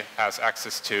entity has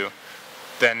access to,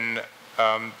 then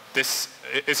this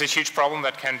is a huge problem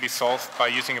that can be solved by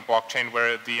using a blockchain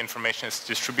where the information is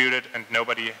distributed and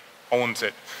nobody owns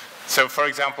it. So for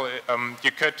example,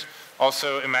 you could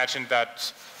also imagine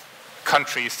that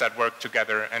countries that work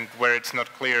together and where it's not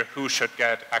clear who should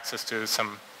get access to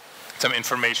some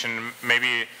information,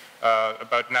 maybe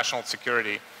about national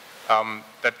security,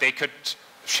 that they could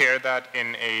share that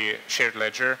in a shared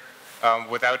ledger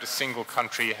without a single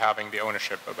country having the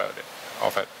ownership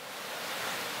of it.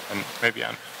 And maybe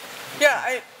Anne.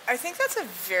 Yeah, I think that's a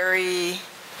very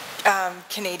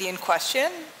Canadian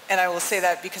question, and I will say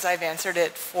that because I've answered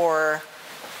it for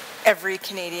every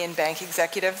Canadian bank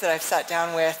executive that I've sat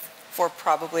down with for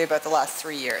probably about the last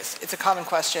 3 years. It's a common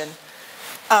question.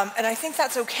 And I think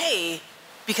that's okay,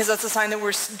 because that's a sign that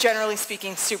we're, generally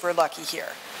speaking, super lucky here.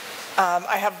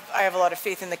 I have a lot of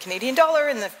faith in the Canadian dollar,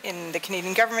 in the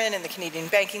Canadian government, in the Canadian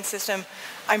banking system.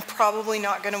 I'm probably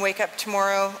not going to wake up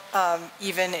tomorrow,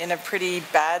 even in a pretty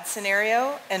bad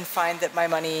scenario, and find that my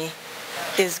money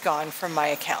is gone from my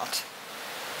account.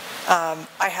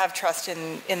 I have trust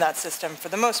in that system for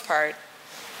the most part.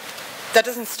 That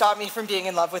doesn't stop me from being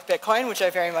in love with Bitcoin, which I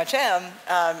very much am,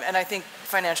 and I think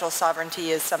financial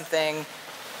sovereignty is something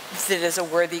that is a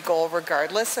worthy goal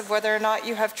regardless of whether or not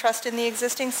you have trust in the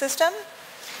existing system.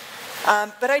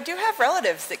 But I do have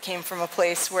relatives that came from a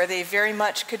place where they very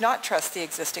much could not trust the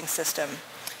existing system,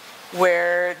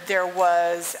 where there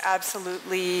was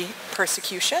absolutely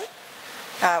persecution,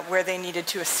 where they needed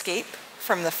to escape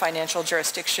from the financial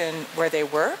jurisdiction where they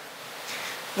were,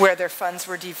 where their funds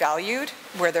were devalued,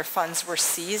 where their funds were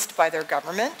seized by their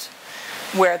government,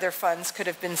 where their funds could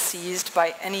have been seized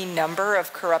by any number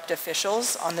of corrupt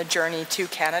officials on the journey to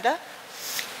Canada.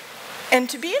 And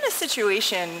to be in a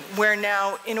situation where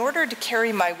now, in order to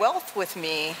carry my wealth with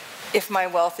me, if my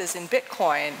wealth is in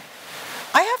Bitcoin,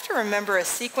 I have to remember a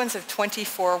sequence of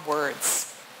 24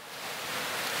 words.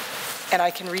 And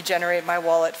I can regenerate my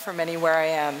wallet from anywhere I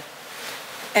am.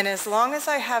 And as long as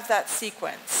I have that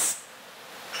sequence,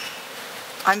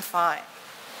 I'm fine.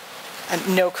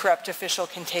 And no corrupt official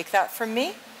can take that from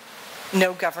me.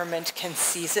 No government can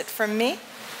seize it from me.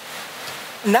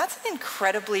 And that's an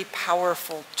incredibly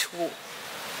powerful tool.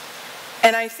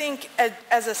 And I think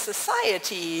as a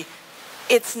society,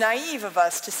 it's naive of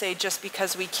us to say just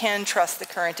because we can trust the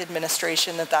current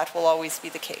administration that will always be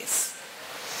the case.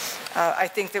 I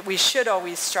think that we should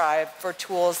always strive for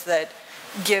tools that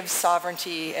give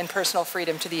sovereignty and personal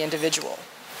freedom to the individual.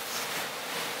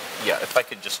 Yeah, if I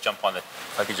could just jump on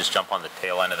the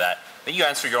tail end of that. Then you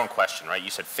answer your own question, right? You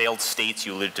said failed states.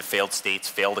 You alluded to failed states,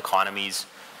 failed economies.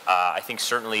 I think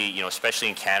certainly, especially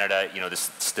in Canada, this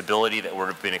stability that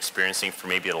we've been experiencing for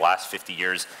maybe the last 50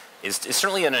 years is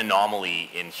certainly an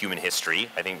anomaly in human history.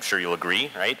 I'm sure you'll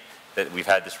agree, right? That we've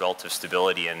had this relative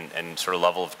stability and sort of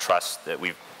level of trust that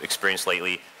we've experienced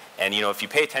lately. And if you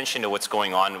pay attention to what's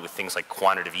going on with things like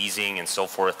quantitative easing and so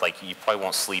forth, you probably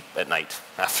won't sleep at night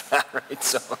after that, right?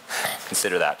 So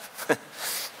consider that.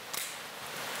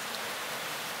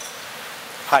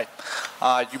 Hi.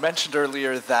 You mentioned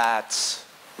earlier that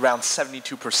around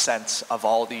 72% of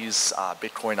all these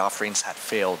Bitcoin offerings had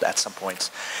failed at some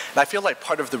point. And I feel like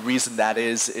part of the reason that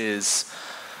is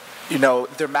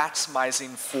they're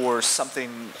maximizing for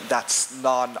something that's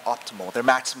non-optimal. They're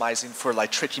maximizing for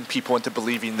tricking people into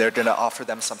believing they're going to offer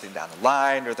them something down the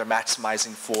line, or they're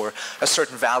maximizing for a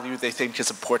certain value they think is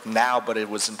important now, but it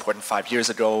was important 5 years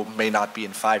ago, may not be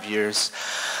in 5 years.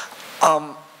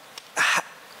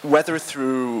 Whether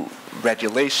through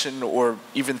regulation or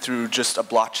even through just a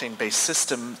blockchain-based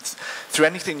system, through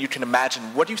anything you can imagine,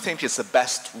 what do you think is the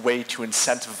best way to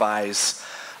incentivize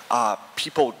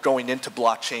people going into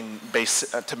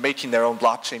to making their own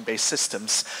blockchain-based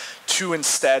systems to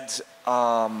instead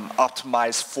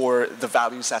optimize for the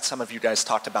values that some of you guys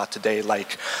talked about today,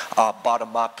 like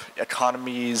bottom-up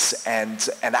economies and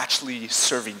actually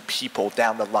serving people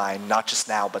down the line, not just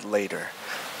now but later?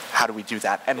 How do we do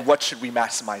that, and what should we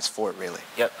maximize for it, really?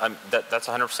 Yeah, that's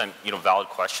 100% valid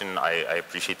question. I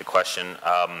appreciate the question.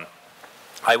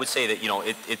 I would say that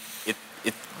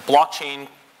blockchain,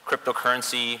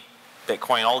 cryptocurrency,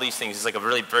 Bitcoin, all these things is like a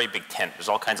really very big tent. There's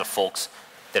all kinds of folks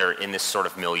that are in this sort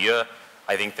of milieu.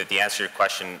 I think that the answer to your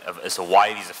question as to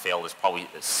why these have failed is probably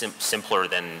simpler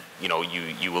than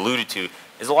you alluded to.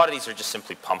 Is a lot of these are just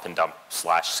simply pump and dump /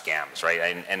 scams, right?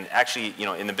 And actually,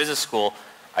 in the business school,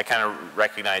 I kind of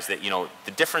recognize that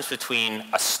the difference between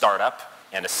a startup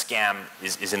and a scam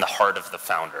is in the heart of the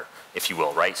founder, if you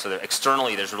will, right? So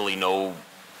externally, there's really no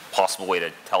possible way to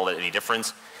tell any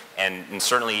difference. And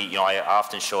certainly, I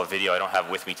often show a video I don't have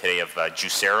with me today of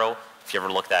Juicero. If you ever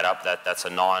look that up, that's a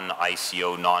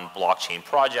non-ICO, non-blockchain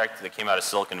project that came out of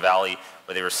Silicon Valley,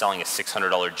 where they were selling a $600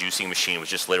 juicing machine, which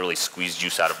just literally squeezed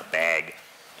juice out of a bag.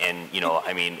 And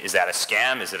is that a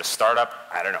scam? Is it a startup?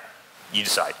 I don't know. You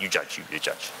decide. You judge. You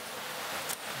judge.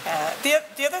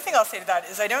 The other thing I'll say to that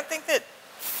is I don't think that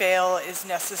fail is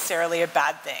necessarily a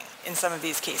bad thing in some of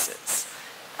these cases.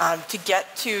 To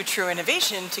get to true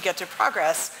innovation, to get to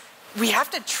progress, we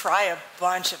have to try a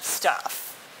bunch of stuff.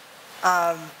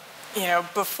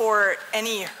 Before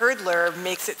any hurdler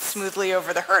makes it smoothly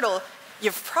over the hurdle,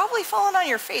 you've probably fallen on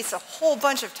your face a whole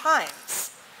bunch of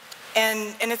times.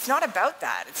 And it's not about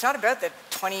that. It's not about the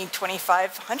 20,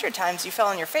 25, 100 times you fell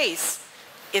on your face.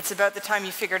 It's about the time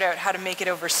you figured out how to make it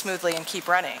over smoothly and keep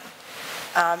running.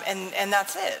 And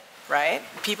that's it, right?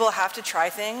 People have to try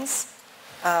things.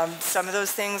 Some of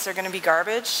those things are going to be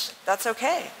garbage. That's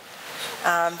okay.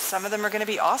 Some of them are going to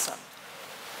be awesome.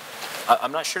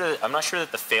 I'm not sure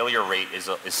that the failure rate is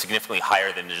significantly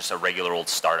higher than just a regular old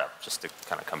startup. Just to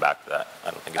kind of come back to that,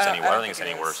 I don't think it's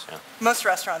any worse. Yeah. Most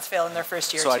restaurants fail in their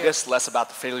first year. So I guess less about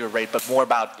the failure rate, but more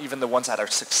about even the ones that are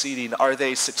succeeding. Are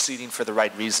they succeeding for the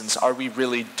right reasons? Are we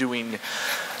really doing?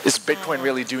 Is Bitcoin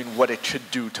really doing what it should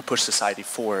do to push society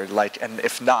forward? And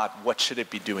if not, what should it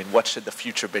be doing? What should the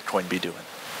future Bitcoin be doing?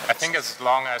 I think as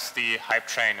long as the hype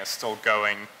train is still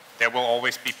going, there will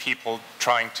always be people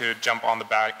trying to jump on the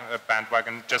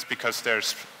bandwagon just because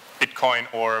there's Bitcoin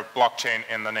or blockchain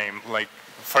in the name. Like,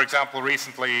 for example,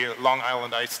 recently Long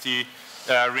Island Iced Tea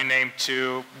renamed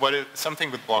to something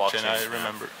with blockchain. I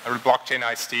remember blockchain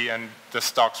iced tea, and the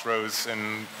stocks rose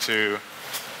into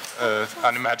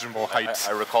unimagimal heights.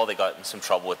 I recall they got in some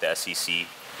trouble with the SEC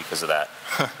because of that.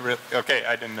 Really? Okay,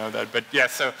 I didn't know that, but yeah.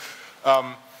 So.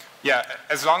 Yeah,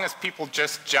 as long as people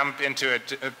just jump into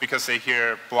it because they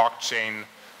hear blockchain,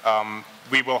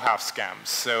 we will have scams.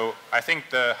 So I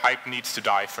think the hype needs to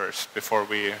die first before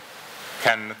we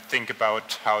can think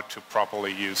about how to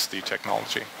properly use the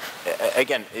technology.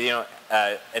 Again,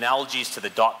 analogies to the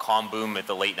dot-com boom at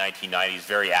the late 1990s,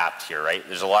 very apt here, right?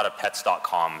 There's a lot of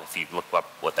pets.com if you look up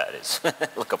what that is.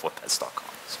 Look up what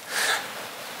pets.com is.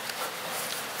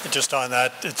 Just on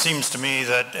that, it seems to me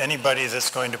that anybody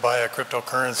that's going to buy a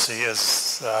cryptocurrency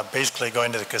is basically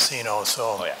going to the casino,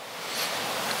 so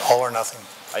all or nothing.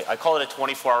 I call it a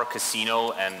 24-hour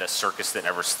casino and a circus that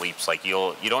never sleeps. Like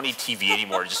you don't need TV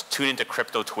anymore. Just tune into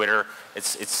crypto Twitter.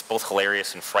 It's both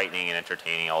hilarious and frightening and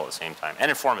entertaining all at the same time,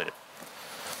 and informative.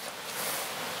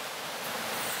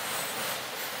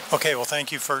 Okay, well,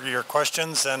 thank you for your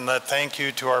questions, and thank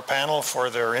you to our panel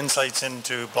for their insights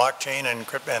into blockchain and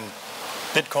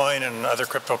Bitcoin and other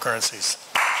cryptocurrencies.